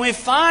 And we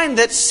find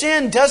that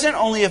sin doesn't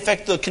only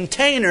affect the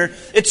container,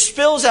 it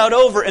spills out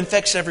over and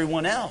affects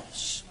everyone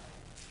else.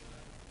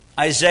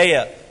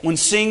 Isaiah, when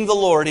seeing the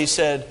Lord, he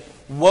said,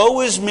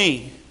 woe is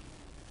me,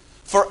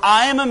 for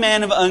I am a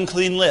man of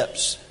unclean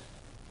lips.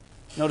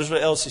 Notice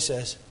what else he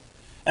says.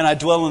 And I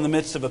dwell in the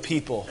midst of a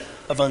people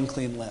of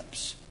unclean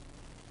lips.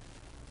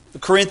 The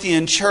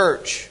Corinthian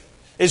church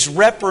is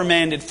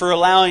reprimanded for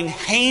allowing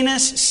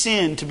heinous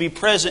sin to be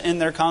present in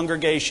their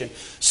congregation.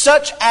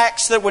 Such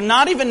acts that were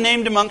not even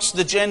named amongst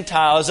the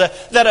Gentiles,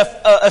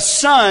 that a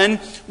son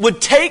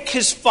would take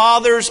his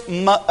father's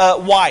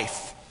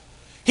wife.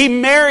 He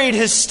married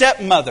his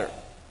stepmother.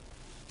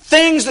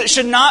 Things that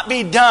should not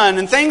be done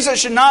and things that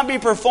should not be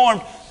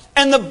performed.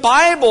 And the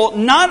Bible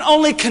not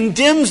only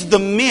condemns the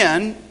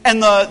men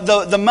and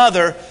the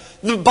mother,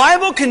 the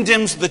Bible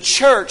condemns the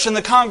church and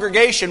the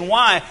congregation.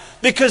 Why?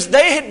 Because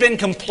they had been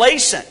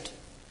complacent.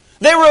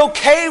 They were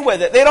okay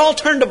with it. They'd all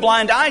turned a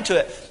blind eye to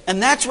it.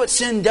 And that's what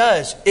sin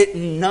does. It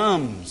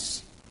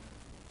numbs.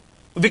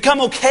 We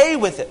become okay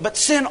with it. But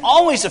sin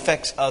always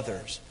affects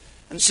others.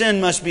 And sin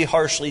must be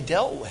harshly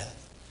dealt with.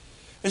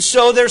 And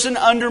so there's an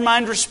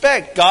undermined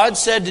respect. God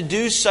said to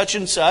do such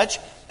and such,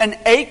 and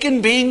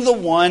Achan being the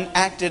one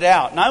acted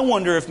out. And I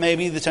wonder if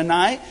maybe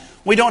tonight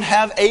we don't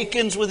have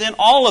Achans within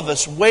all of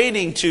us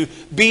waiting to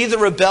be the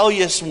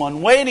rebellious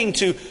one, waiting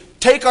to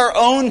take our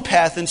own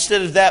path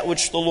instead of that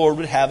which the Lord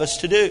would have us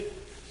to do.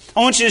 I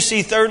want you to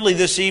see thirdly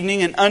this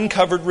evening an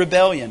uncovered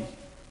rebellion.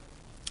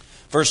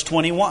 Verse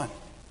 21.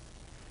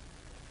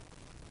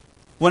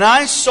 When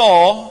I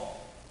saw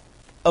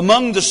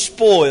among the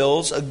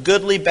spoils a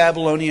goodly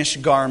Babylonish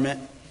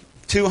garment,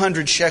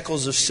 200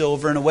 shekels of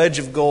silver, and a wedge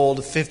of gold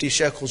of 50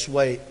 shekels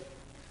weight,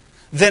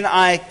 then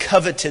I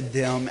coveted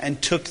them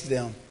and took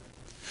them.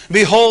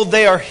 Behold,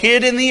 they are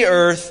hid in the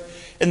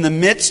earth in the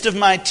midst of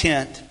my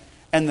tent,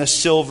 and the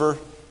silver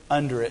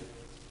under it.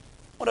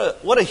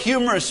 What a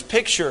humorous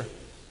picture.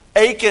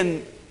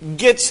 Achan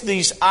gets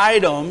these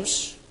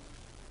items,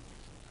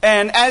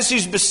 and as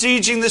he's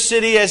besieging the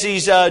city, as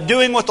he's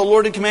doing what the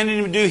Lord had commanded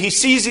him to do, he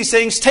sees these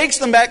things, takes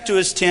them back to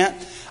his tent.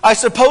 I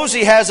suppose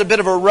he has a bit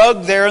of a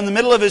rug there in the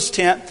middle of his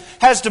tent,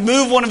 has to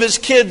move one of his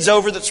kids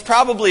over that's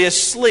probably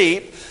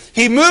asleep.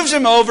 He moves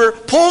him over,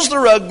 pulls the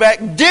rug back,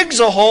 digs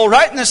a hole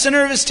right in the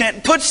center of his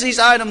tent, puts these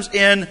items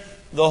in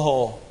the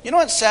hole. You know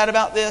what's sad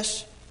about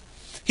this?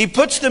 He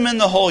puts them in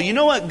the hole. You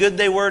know what good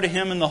they were to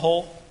him in the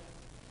hole?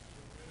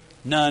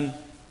 None.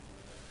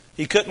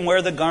 He couldn't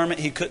wear the garment.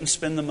 He couldn't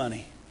spend the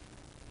money.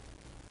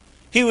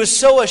 He was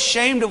so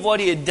ashamed of what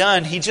he had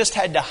done, he just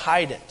had to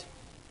hide it.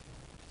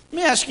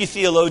 Let me ask you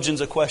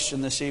theologians a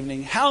question this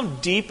evening. How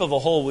deep of a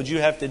hole would you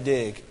have to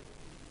dig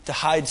to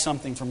hide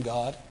something from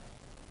God?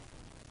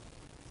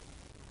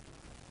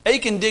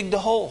 Achan digged a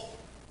hole.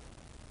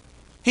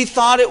 He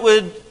thought it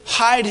would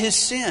hide his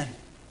sin.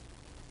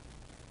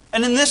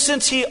 And in this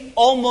sense, he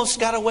almost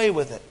got away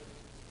with it.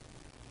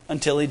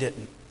 Until he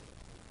didn't.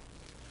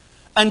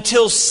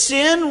 Until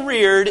sin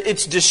reared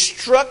its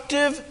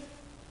destructive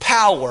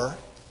power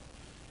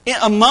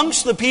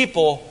amongst the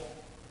people,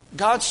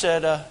 God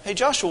said, hey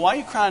Joshua, why are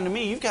you crying to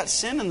me? You've got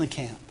sin in the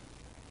camp.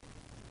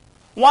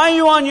 Why are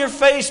you on your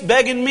face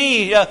begging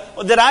me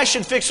that I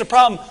should fix the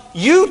problem?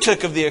 You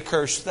took of the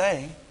accursed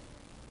thing.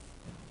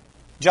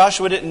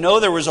 Joshua didn't know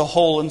there was a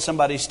hole in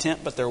somebody's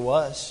tent, but there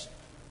was.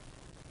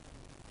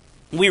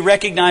 We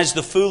recognize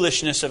the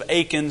foolishness of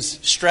Achan's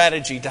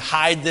strategy to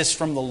hide this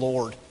from the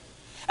Lord,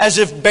 as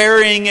if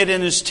burying it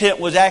in his tent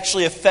was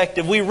actually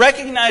effective. We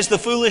recognize the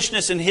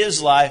foolishness in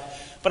his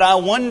life, but I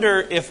wonder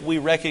if we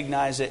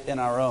recognize it in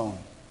our own.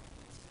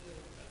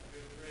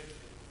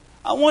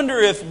 I wonder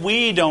if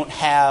we don't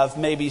have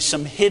maybe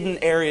some hidden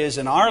areas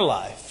in our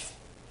life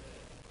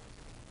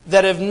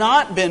that have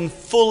not been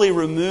fully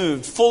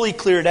removed, fully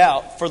cleared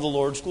out for the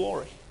Lord's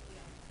glory.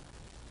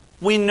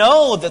 We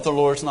know that the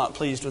Lord's not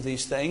pleased with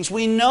these things.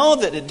 We know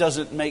that it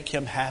doesn't make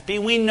Him happy.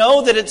 We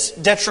know that it's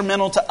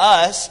detrimental to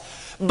us.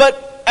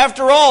 But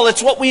after all,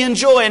 it's what we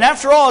enjoy. And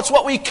after all, it's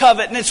what we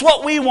covet. And it's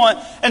what we want.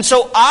 And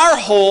so our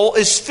hole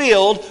is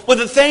filled with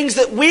the things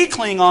that we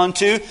cling on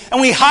to.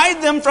 And we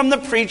hide them from the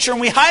preacher.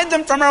 And we hide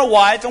them from our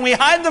wife. And we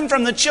hide them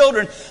from the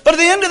children. But at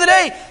the end of the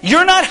day,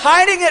 you're not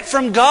hiding it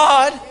from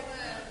God.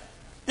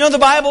 You know, the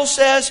Bible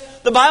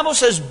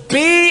says,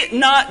 be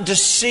not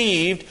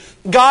deceived.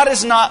 God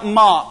is not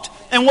mocked.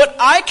 And what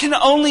I can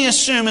only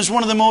assume is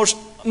one of the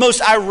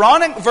most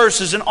ironic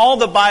verses in all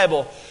the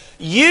Bible.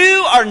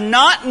 You are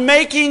not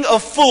making a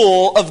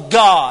fool of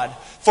God.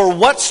 For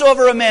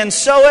whatsoever a man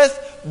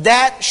soweth,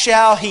 that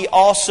shall he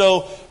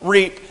also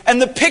reap.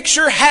 And the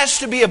picture has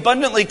to be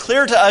abundantly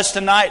clear to us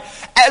tonight,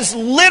 as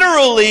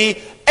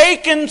literally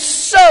Achan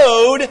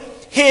sowed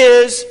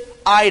his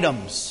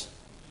items.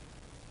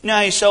 You know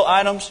how you sow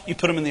items? You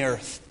put them in the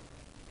earth.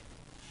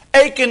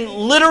 Achan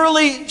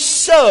literally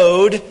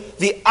sowed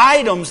the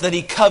items that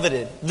he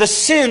coveted, the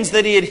sins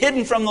that he had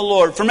hidden from the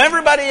Lord, from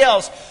everybody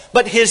else.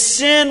 But his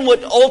sin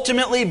would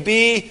ultimately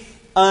be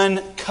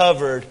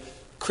uncovered.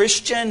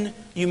 Christian,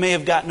 you may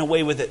have gotten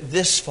away with it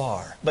this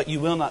far, but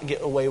you will not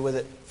get away with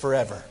it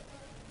forever.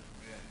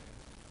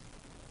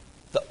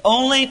 The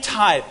only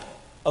type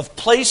of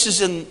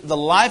places in the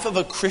life of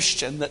a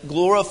Christian that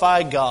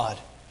glorify God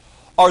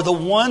are the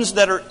ones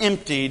that are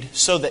emptied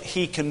so that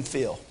He can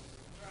fill.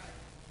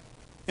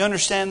 You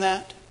understand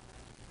that?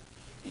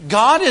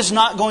 God is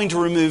not going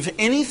to remove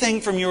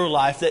anything from your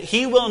life that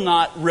He will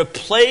not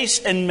replace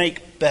and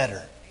make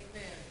better.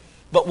 Amen.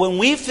 But when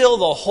we fill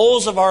the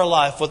holes of our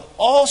life with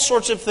all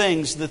sorts of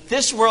things that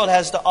this world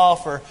has to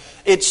offer,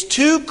 it's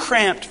too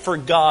cramped for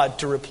God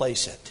to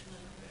replace it.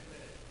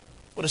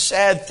 What a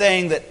sad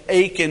thing that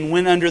Achan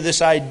went under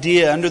this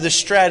idea, under this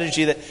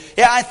strategy that,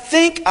 I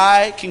think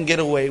I can get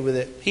away with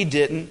it. He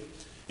didn't.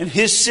 And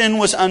his sin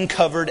was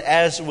uncovered,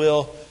 as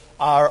will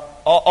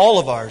all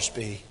of ours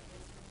be.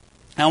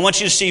 Now I want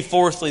you to see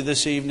fourthly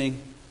this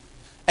evening,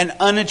 an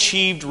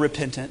unachieved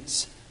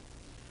repentance.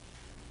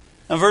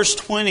 Now verse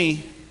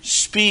 20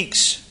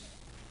 speaks,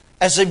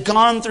 as they've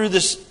gone through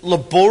this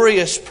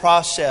laborious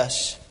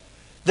process,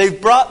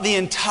 they've brought the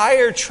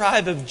entire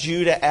tribe of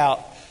Judah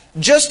out.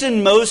 Just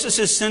in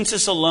Moses'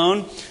 census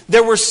alone,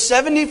 there were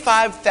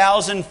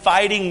 75,000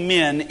 fighting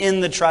men in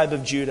the tribe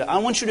of Judah. I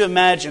want you to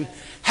imagine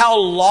how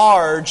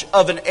large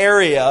of an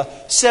area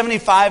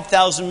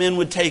 75,000 men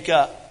would take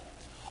up.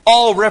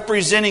 All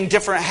representing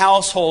different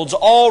households,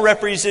 all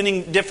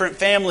representing different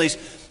families.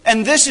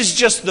 And this is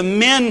just the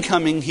men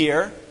coming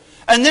here.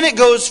 And then it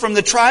goes from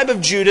the tribe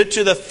of Judah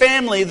to the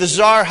family, the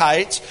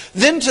Zarhites,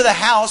 then to the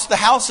house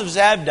of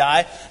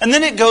Zabdi, and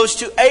then it goes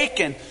to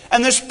Achan.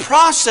 And this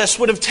process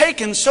would have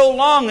taken so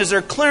long as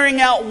they're clearing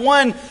out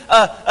one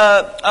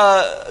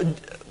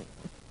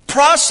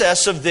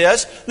process of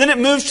this. Then it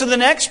moves to the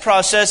next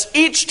process,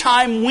 each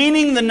time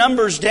weaning the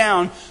numbers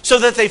down so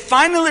that they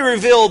finally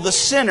reveal the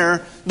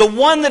sinner, the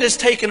one that is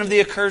taken of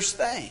the accursed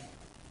thing.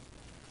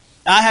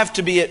 I have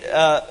to be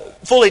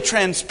fully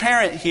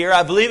transparent here.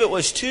 I believe it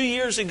was 2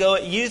 years ago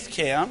at youth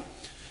camp,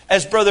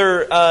 as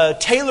Brother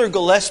Taylor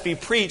Gillespie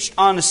preached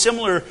on a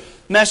similar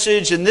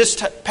message in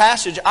this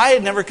passage. I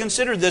had never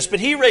considered this, but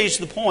he raised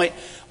the point,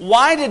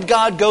 why did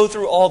God go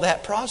through all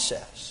that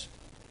process?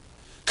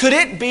 Could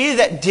it be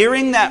that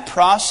during that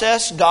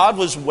process, God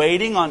was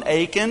waiting on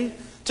Achan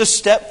to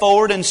step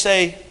forward and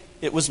say,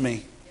 it was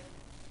me.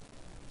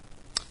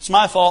 It's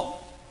my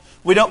fault.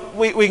 We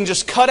can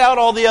just cut out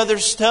all the other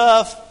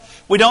stuff.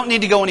 We don't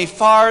need to go any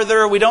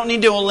farther. We don't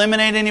need to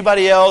eliminate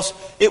anybody else.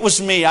 It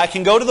was me. I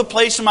can go to the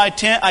place in my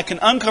tent. I can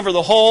uncover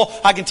the hole.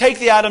 I can take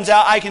the items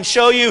out. I can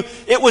show you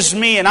it was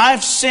me. And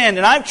I've sinned.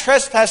 And I've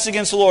trespassed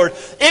against the Lord.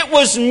 It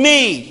was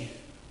me.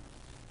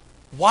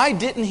 Why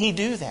didn't He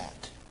do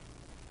that?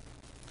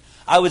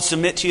 I would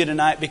submit to you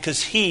tonight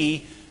because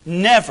He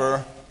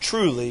never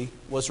truly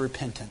was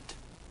repentant.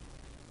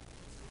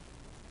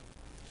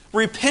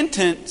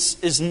 Repentance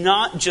is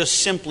not just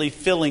simply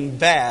feeling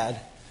bad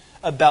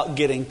about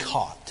getting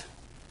caught.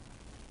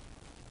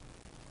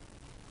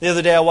 The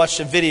other day I watched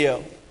a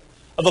video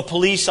of a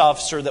police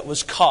officer that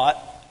was caught,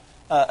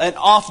 an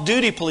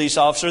off-duty police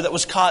officer that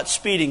was caught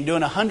speeding,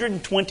 doing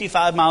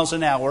 125 miles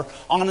an hour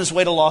on his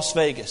way to Las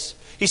Vegas.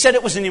 He said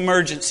it was an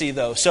emergency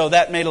though, so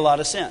that made a lot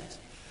of sense.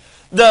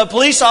 The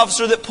police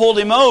officer that pulled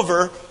him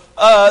over,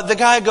 the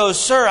guy goes,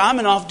 "Sir, I'm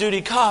an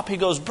off-duty cop." He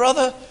goes,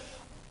 "Brother,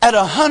 at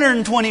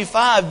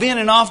 125, being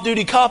an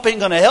off-duty cop ain't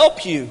going to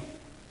help you."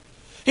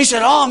 He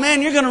said, "Oh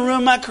man, you're going to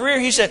ruin my career."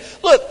 He said,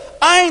 "Look,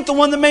 I ain't the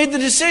one that made the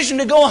decision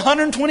to go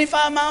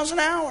 125 miles an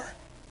hour."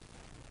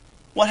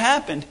 What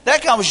happened?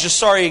 That guy was just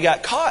sorry he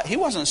got caught. He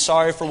wasn't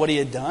sorry for what he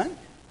had done.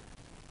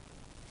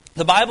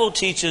 The Bible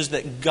teaches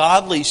that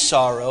godly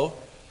sorrow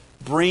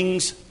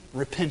brings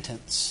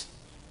repentance.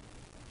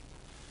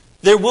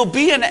 There will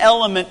be an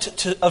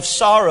element of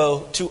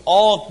sorrow to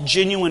all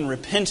genuine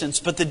repentance,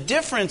 but the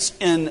difference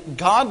in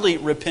godly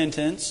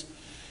repentance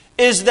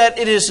is that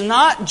it is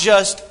not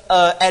just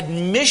an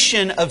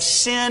admission of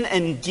sin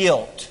and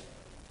guilt.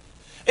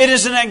 It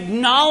is an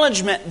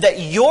acknowledgement that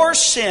your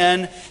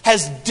sin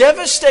has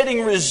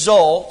devastating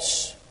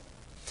results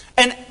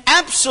and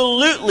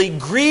absolutely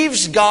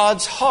grieves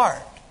God's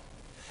heart.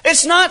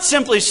 It's not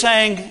simply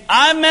saying,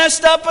 "I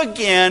messed up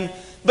again,"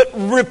 but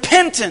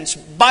repentance,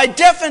 by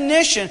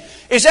definition,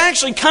 is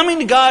actually coming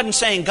to God and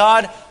saying,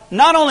 "God,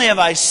 not only have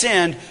I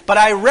sinned, but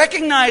I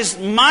recognize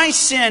my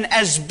sin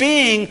as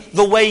being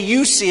the way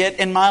you see it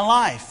in my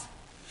life.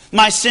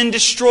 My sin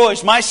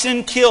destroys, my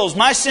sin kills,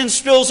 my sin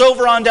spills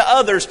over onto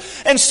others.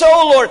 And so,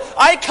 Lord,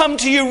 I come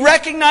to you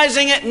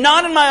recognizing it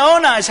not in my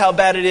own eyes how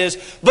bad it is,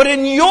 but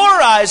in your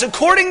eyes,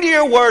 according to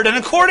your word and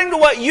according to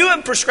what you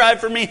have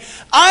prescribed for me.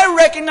 I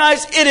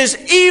recognize it is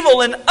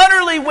evil and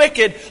utterly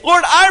wicked.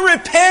 Lord, I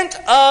repent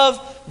of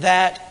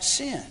that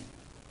sin."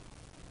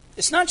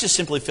 It's not just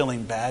simply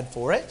feeling bad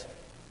for it.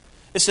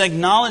 It's an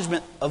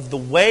acknowledgement of the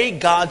way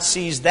God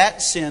sees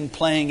that sin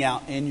playing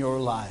out in your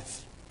life.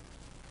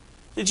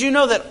 Did you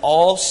know that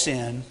all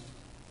sin,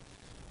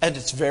 at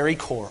its very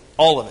core,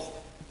 all of it,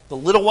 the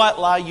little white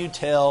lie you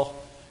tell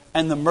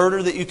and the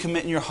murder that you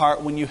commit in your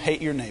heart when you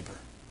hate your neighbor,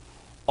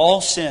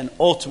 all sin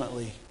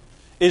ultimately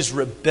is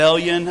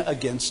rebellion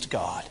against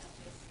God.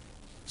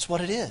 That's what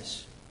it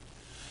is.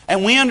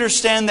 And we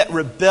understand that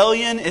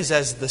rebellion is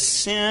as the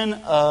sin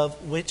of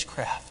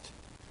witchcraft.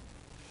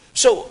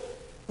 So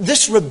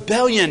this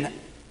rebellion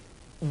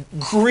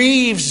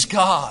grieves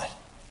God,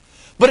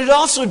 but it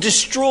also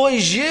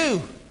destroys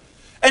you.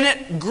 And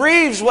it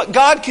grieves what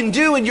God can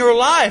do in your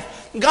life.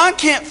 God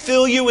can't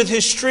fill you with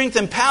His strength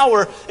and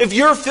power if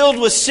you're filled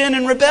with sin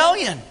and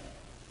rebellion.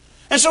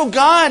 And so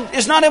God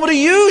is not able to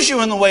use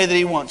you in the way that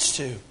He wants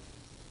to.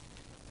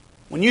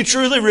 When you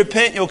truly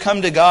repent, you'll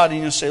come to God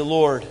and you'll say,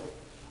 "Lord,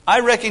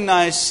 I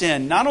recognize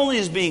sin not only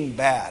as being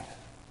bad,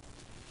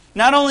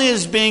 not only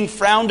as being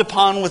frowned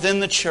upon within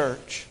the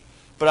church,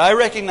 but I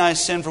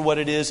recognize sin for what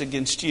it is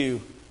against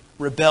you,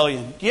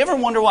 rebellion." Do you ever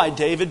wonder why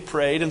David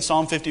prayed in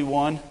Psalm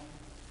 51?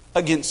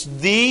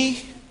 "Against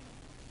thee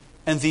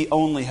and thee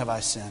only have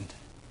I sinned"?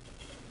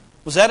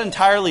 Was that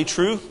entirely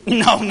true?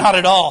 No, not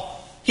at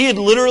all. He had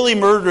literally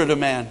murdered a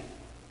man.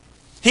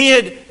 He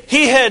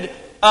had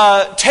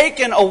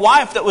taken a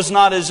wife that was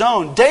not his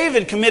own.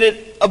 David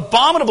committed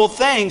abominable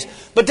things,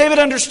 but David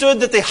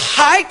understood that the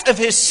height of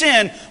his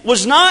sin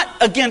was not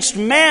against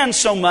man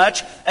so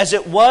much as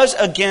it was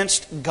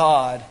against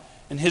God.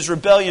 And his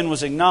rebellion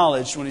was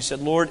acknowledged when he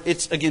said, Lord,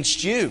 it's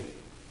against you.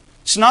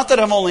 It's not that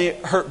I've only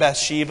hurt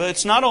Bathsheba.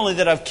 It's not only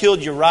that I've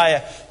killed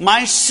Uriah.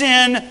 My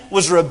sin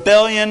was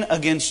rebellion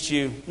against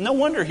you. No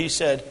wonder he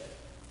said,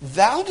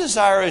 Thou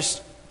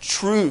desirest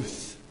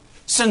truth,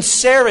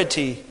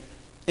 sincerity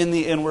in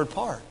the inward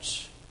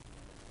parts.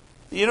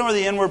 You know where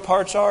the inward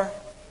parts are?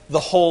 The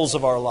holes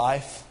of our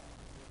life.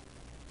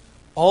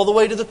 All the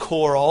way to the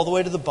core, all the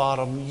way to the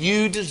bottom.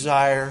 You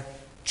desire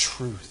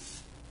truth.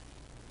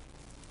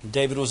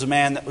 David was a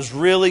man that was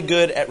really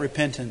good at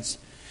repentance.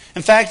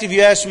 In fact, if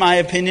you ask my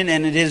opinion,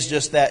 and it is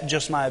just that,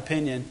 just my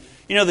opinion,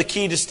 you know the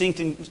key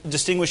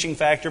distinguishing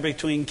factor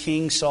between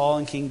King Saul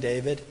and King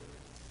David?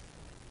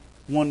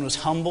 One was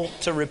humble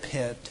to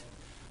repent,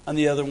 and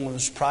the other one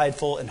was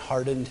prideful and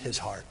hardened his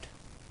heart.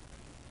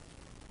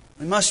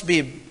 We must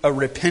be a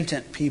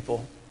repentant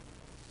people.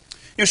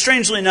 You know,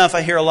 strangely enough,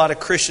 I hear a lot of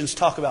Christians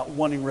talk about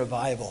wanting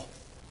revival.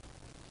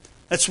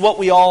 That's what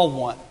we all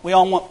want. We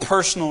all want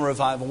personal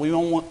revival. We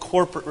all want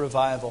corporate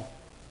revival.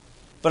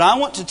 But I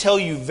want to tell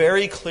you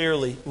very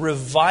clearly,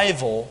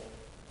 revival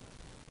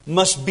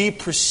must be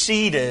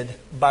preceded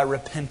by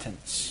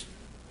repentance.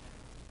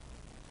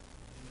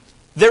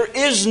 There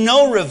is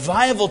no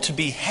revival to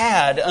be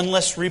had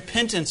unless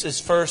repentance is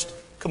first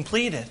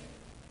completed.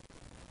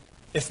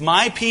 If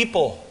my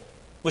people,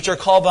 which are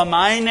called by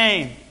my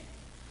name,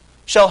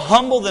 shall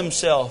humble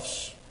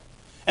themselves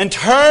and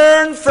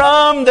turn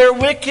from their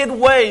wicked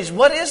ways.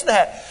 What is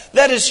that?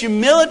 That is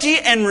humility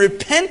and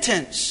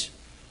repentance.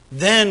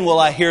 Then will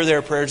I hear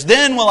their prayers.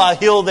 Then will I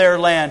heal their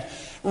land.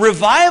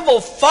 Revival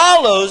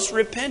follows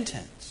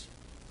repentance.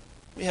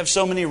 We have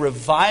so many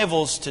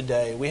revivals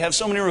today. We have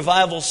so many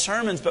revival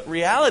sermons. But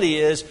reality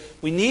is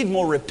we need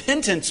more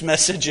repentance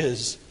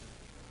messages.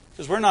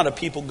 Because we're not a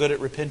people good at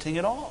repenting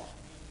at all.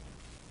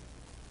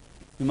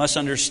 We must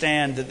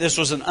understand that this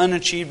was an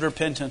unachieved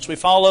repentance. We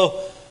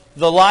follow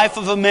the life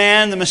of a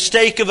man, the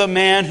mistake of a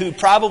man who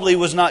probably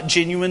was not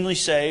genuinely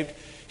saved.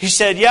 He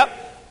said, yep,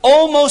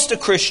 almost a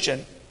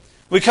Christian.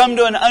 We come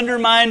to an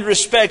undermined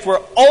respect where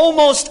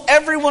almost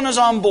everyone is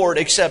on board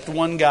except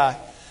one guy.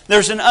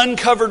 There's an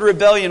uncovered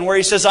rebellion where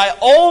he says, I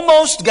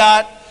almost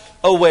got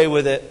away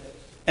with it.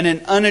 And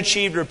an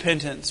unachieved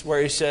repentance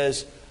where he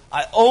says,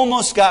 I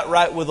almost got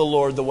right with the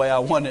Lord the way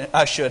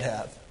I should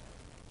have.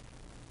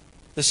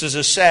 This is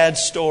a sad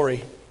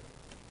story.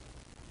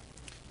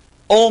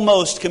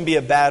 Almost can be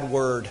a bad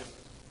word.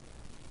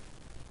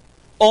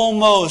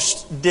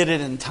 Almost did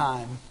it in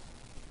time.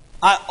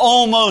 I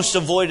almost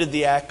avoided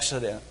the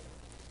accident.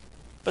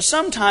 But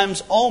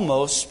sometimes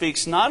almost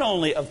speaks not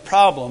only of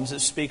problems, it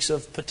speaks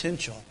of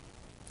potential.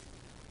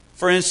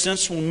 For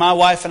instance, when my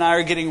wife and I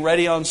are getting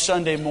ready on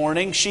Sunday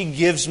morning, she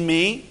gives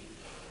me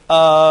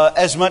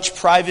as much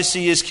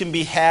privacy as can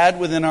be had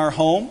within our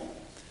home.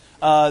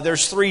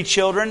 There's 3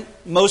 children.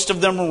 Most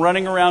of them are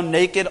running around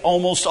naked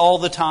almost all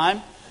the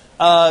time.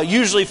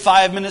 Usually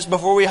 5 minutes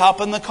before we hop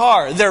in the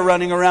car, they're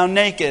running around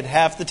naked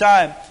half the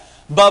time.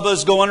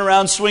 Bubba's going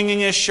around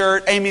swinging his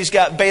shirt. Amy's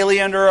got Bailey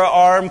under her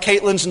arm.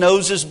 Caitlin's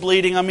nose is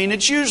bleeding. I mean,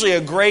 it's usually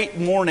a great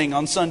morning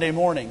on Sunday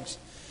mornings.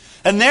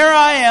 And there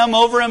I am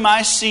over in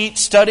my seat,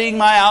 studying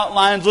my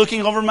outlines,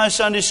 looking over my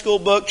Sunday school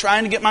book,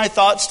 trying to get my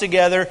thoughts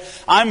together.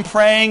 I'm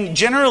praying.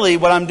 Generally,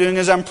 what I'm doing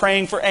is I'm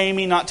praying for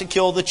Amy not to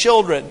kill the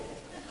children.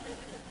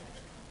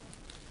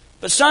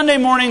 But Sunday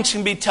mornings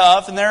can be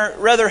tough, and they're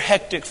rather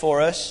hectic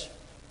for us.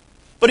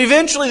 But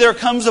eventually there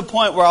comes a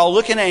point where I'll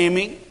look at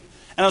Amy,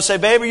 and I'll say,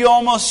 babe, are you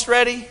almost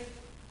ready?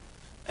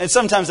 And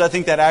sometimes I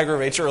think that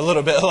aggravates her a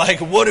little bit. Like,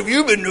 what have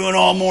you been doing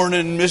all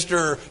morning,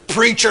 Mr.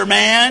 Preacher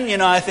Man? You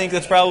know, I think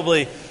that's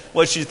probably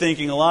what she's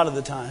thinking a lot of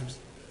the times.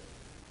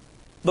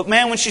 But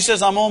man, when she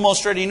says, I'm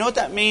almost ready, you know what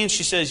that means?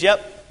 She says,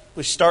 yep,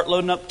 we start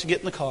loading up to get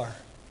in the car.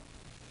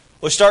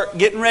 We start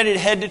getting ready to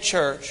head to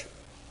church.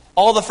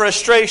 All the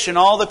frustration,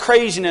 all the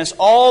craziness,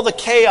 all the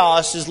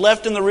chaos is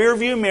left in the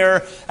rearview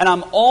mirror, and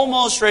I'm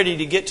almost ready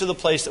to get to the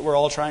place that we're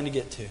all trying to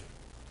get to.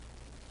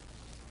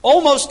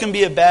 Almost can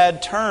be a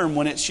bad term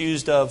when it's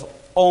used of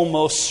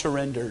almost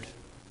surrendered.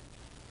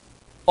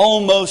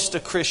 Almost a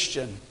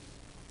Christian.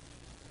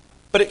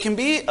 But it can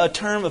be a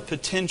term of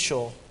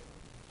potential,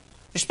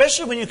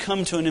 especially when you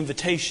come to an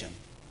invitation.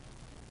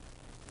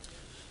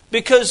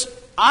 Because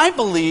I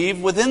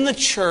believe within the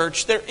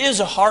church there is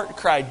a heart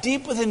cry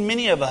deep within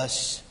many of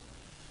us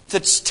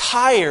that's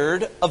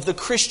tired of the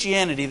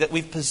Christianity that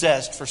we've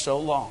possessed for so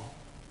long.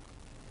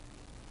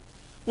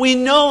 We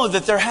know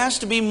that there has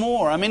to be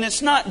more. I mean,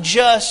 it's not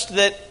just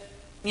that,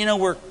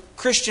 we're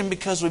Christian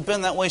because we've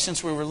been that way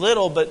since we were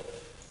little, but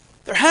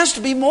there has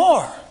to be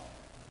more.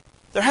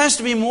 There has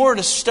to be more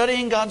to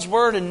studying God's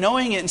Word and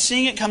knowing it and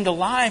seeing it come to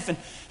life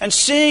and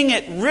seeing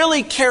it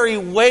really carry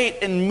weight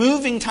in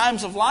moving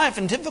times of life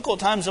and difficult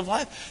times of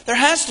life. There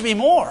has to be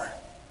more.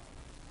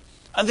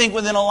 I think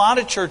within a lot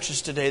of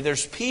churches today,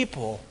 there's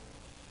people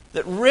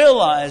that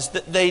realize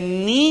that they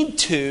need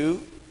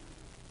to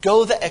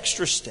go the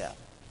extra step.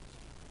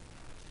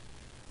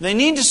 They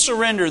need to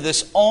surrender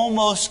this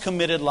almost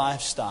committed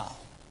lifestyle.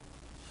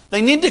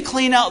 They need to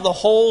clean out the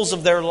holes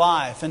of their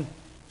life and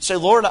say,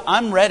 Lord,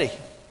 I'm ready.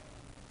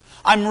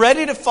 I'm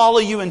ready to follow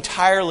you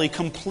entirely,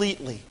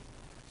 completely.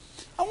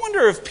 I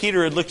wonder if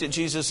Peter had looked at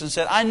Jesus and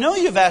said, I know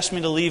you've asked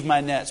me to leave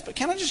my nets, but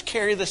can I just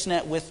carry this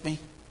net with me?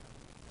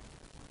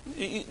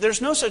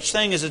 There's no such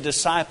thing as a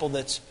disciple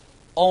that's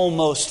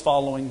almost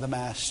following the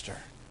Master.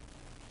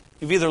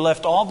 You've either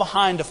left all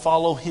behind to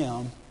follow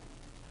Him,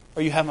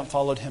 or you haven't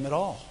followed Him at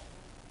all.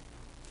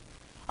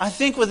 I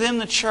think within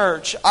the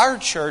church, our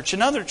church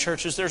and other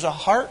churches, there's a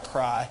heart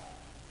cry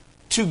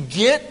to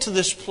get to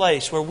this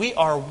place where we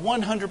are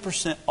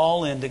 100%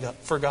 all in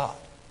for God.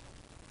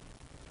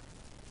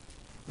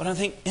 But I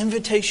think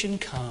invitation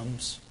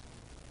comes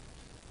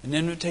and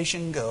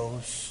invitation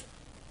goes.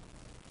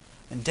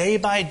 And day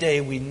by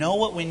day we know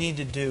what we need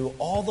to do.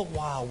 All the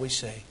while we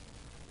say,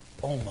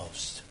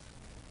 almost.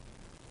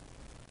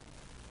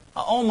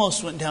 I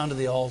almost went down to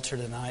the altar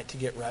tonight to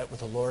get right with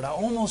the Lord. I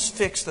almost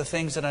fixed the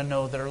things that I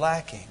know that are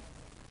lacking.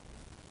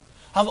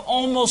 I've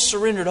almost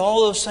surrendered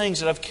all those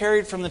things that I've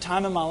carried from the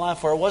time in my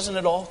life where I wasn't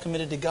at all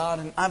committed to God.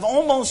 And I've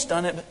almost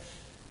done it. But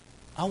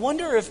I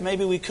wonder if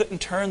maybe we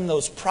couldn't turn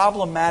those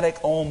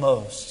problematic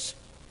almosts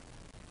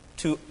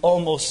to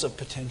almosts of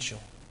potential.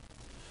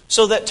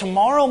 So that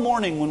tomorrow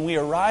morning when we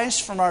arise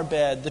from our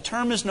bed, the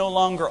term is no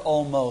longer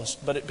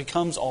almost, but it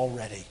becomes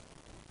already.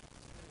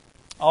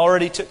 I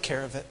already took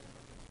care of it.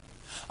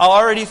 I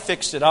already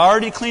fixed it. I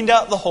already cleaned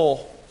out the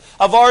hole.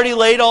 I've already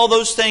laid all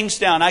those things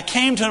down. I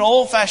came to an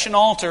old-fashioned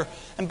altar.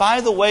 And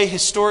by the way,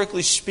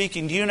 historically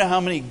speaking, do you know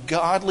how many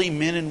godly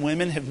men and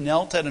women have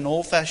knelt at an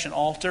old-fashioned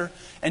altar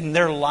and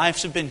their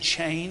lives have been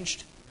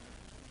changed?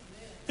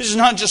 This is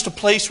not just a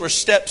place where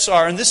steps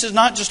are. And this is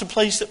not just a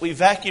place that we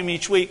vacuum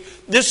each week.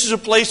 This is a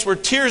place where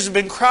tears have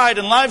been cried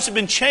and lives have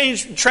been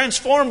changed,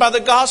 transformed by the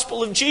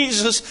gospel of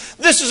Jesus.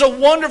 This is a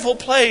wonderful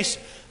place.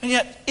 And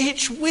yet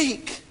each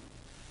week,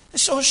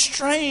 it's so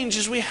strange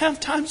as we have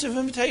times of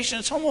invitation.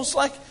 It's almost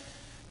like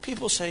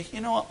people say,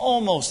 you know what,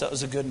 almost that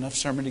was a good enough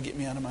sermon to get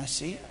me out of my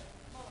seat.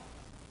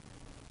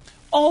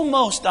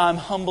 Almost I'm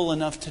humble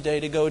enough today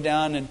to go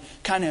down and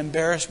kind of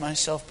embarrass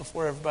myself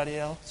before everybody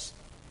else.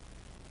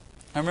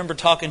 I remember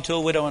talking to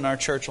a widow in our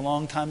church a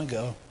long time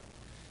ago.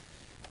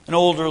 An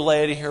older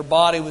lady, her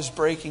body was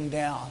breaking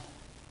down.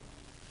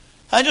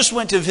 I just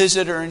went to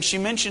visit her and she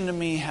mentioned to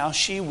me how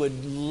she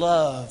would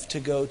love to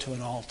go to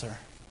an altar.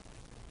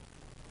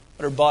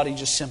 But her body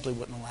just simply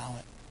wouldn't allow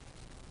it.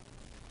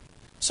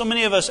 So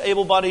many of us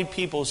able-bodied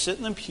people sit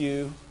in the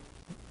pew,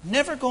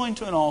 never going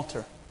to an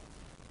altar.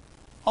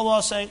 Although I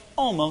was saying,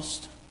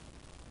 almost.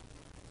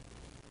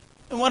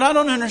 And what I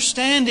don't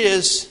understand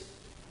is,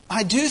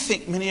 I do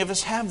think many of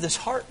us have this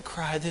heart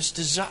cry, this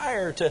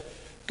desire to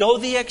go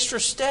the extra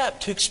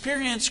step, to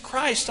experience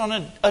Christ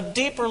on a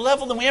deeper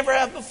level than we ever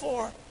have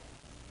before.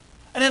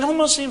 And it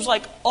almost seems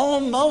like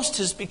almost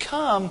has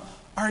become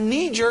our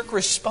knee-jerk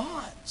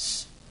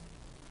response.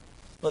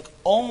 Look,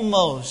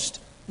 almost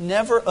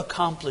never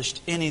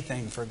accomplished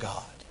anything for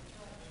God.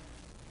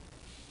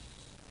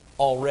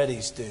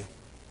 Already's do.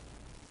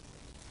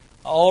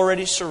 I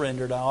already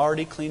surrendered. I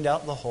already cleaned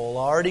out the hole.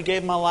 I already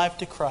gave my life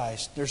to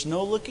Christ. There's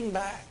no looking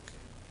back.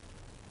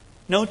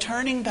 No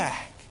turning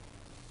back.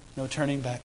 No turning back.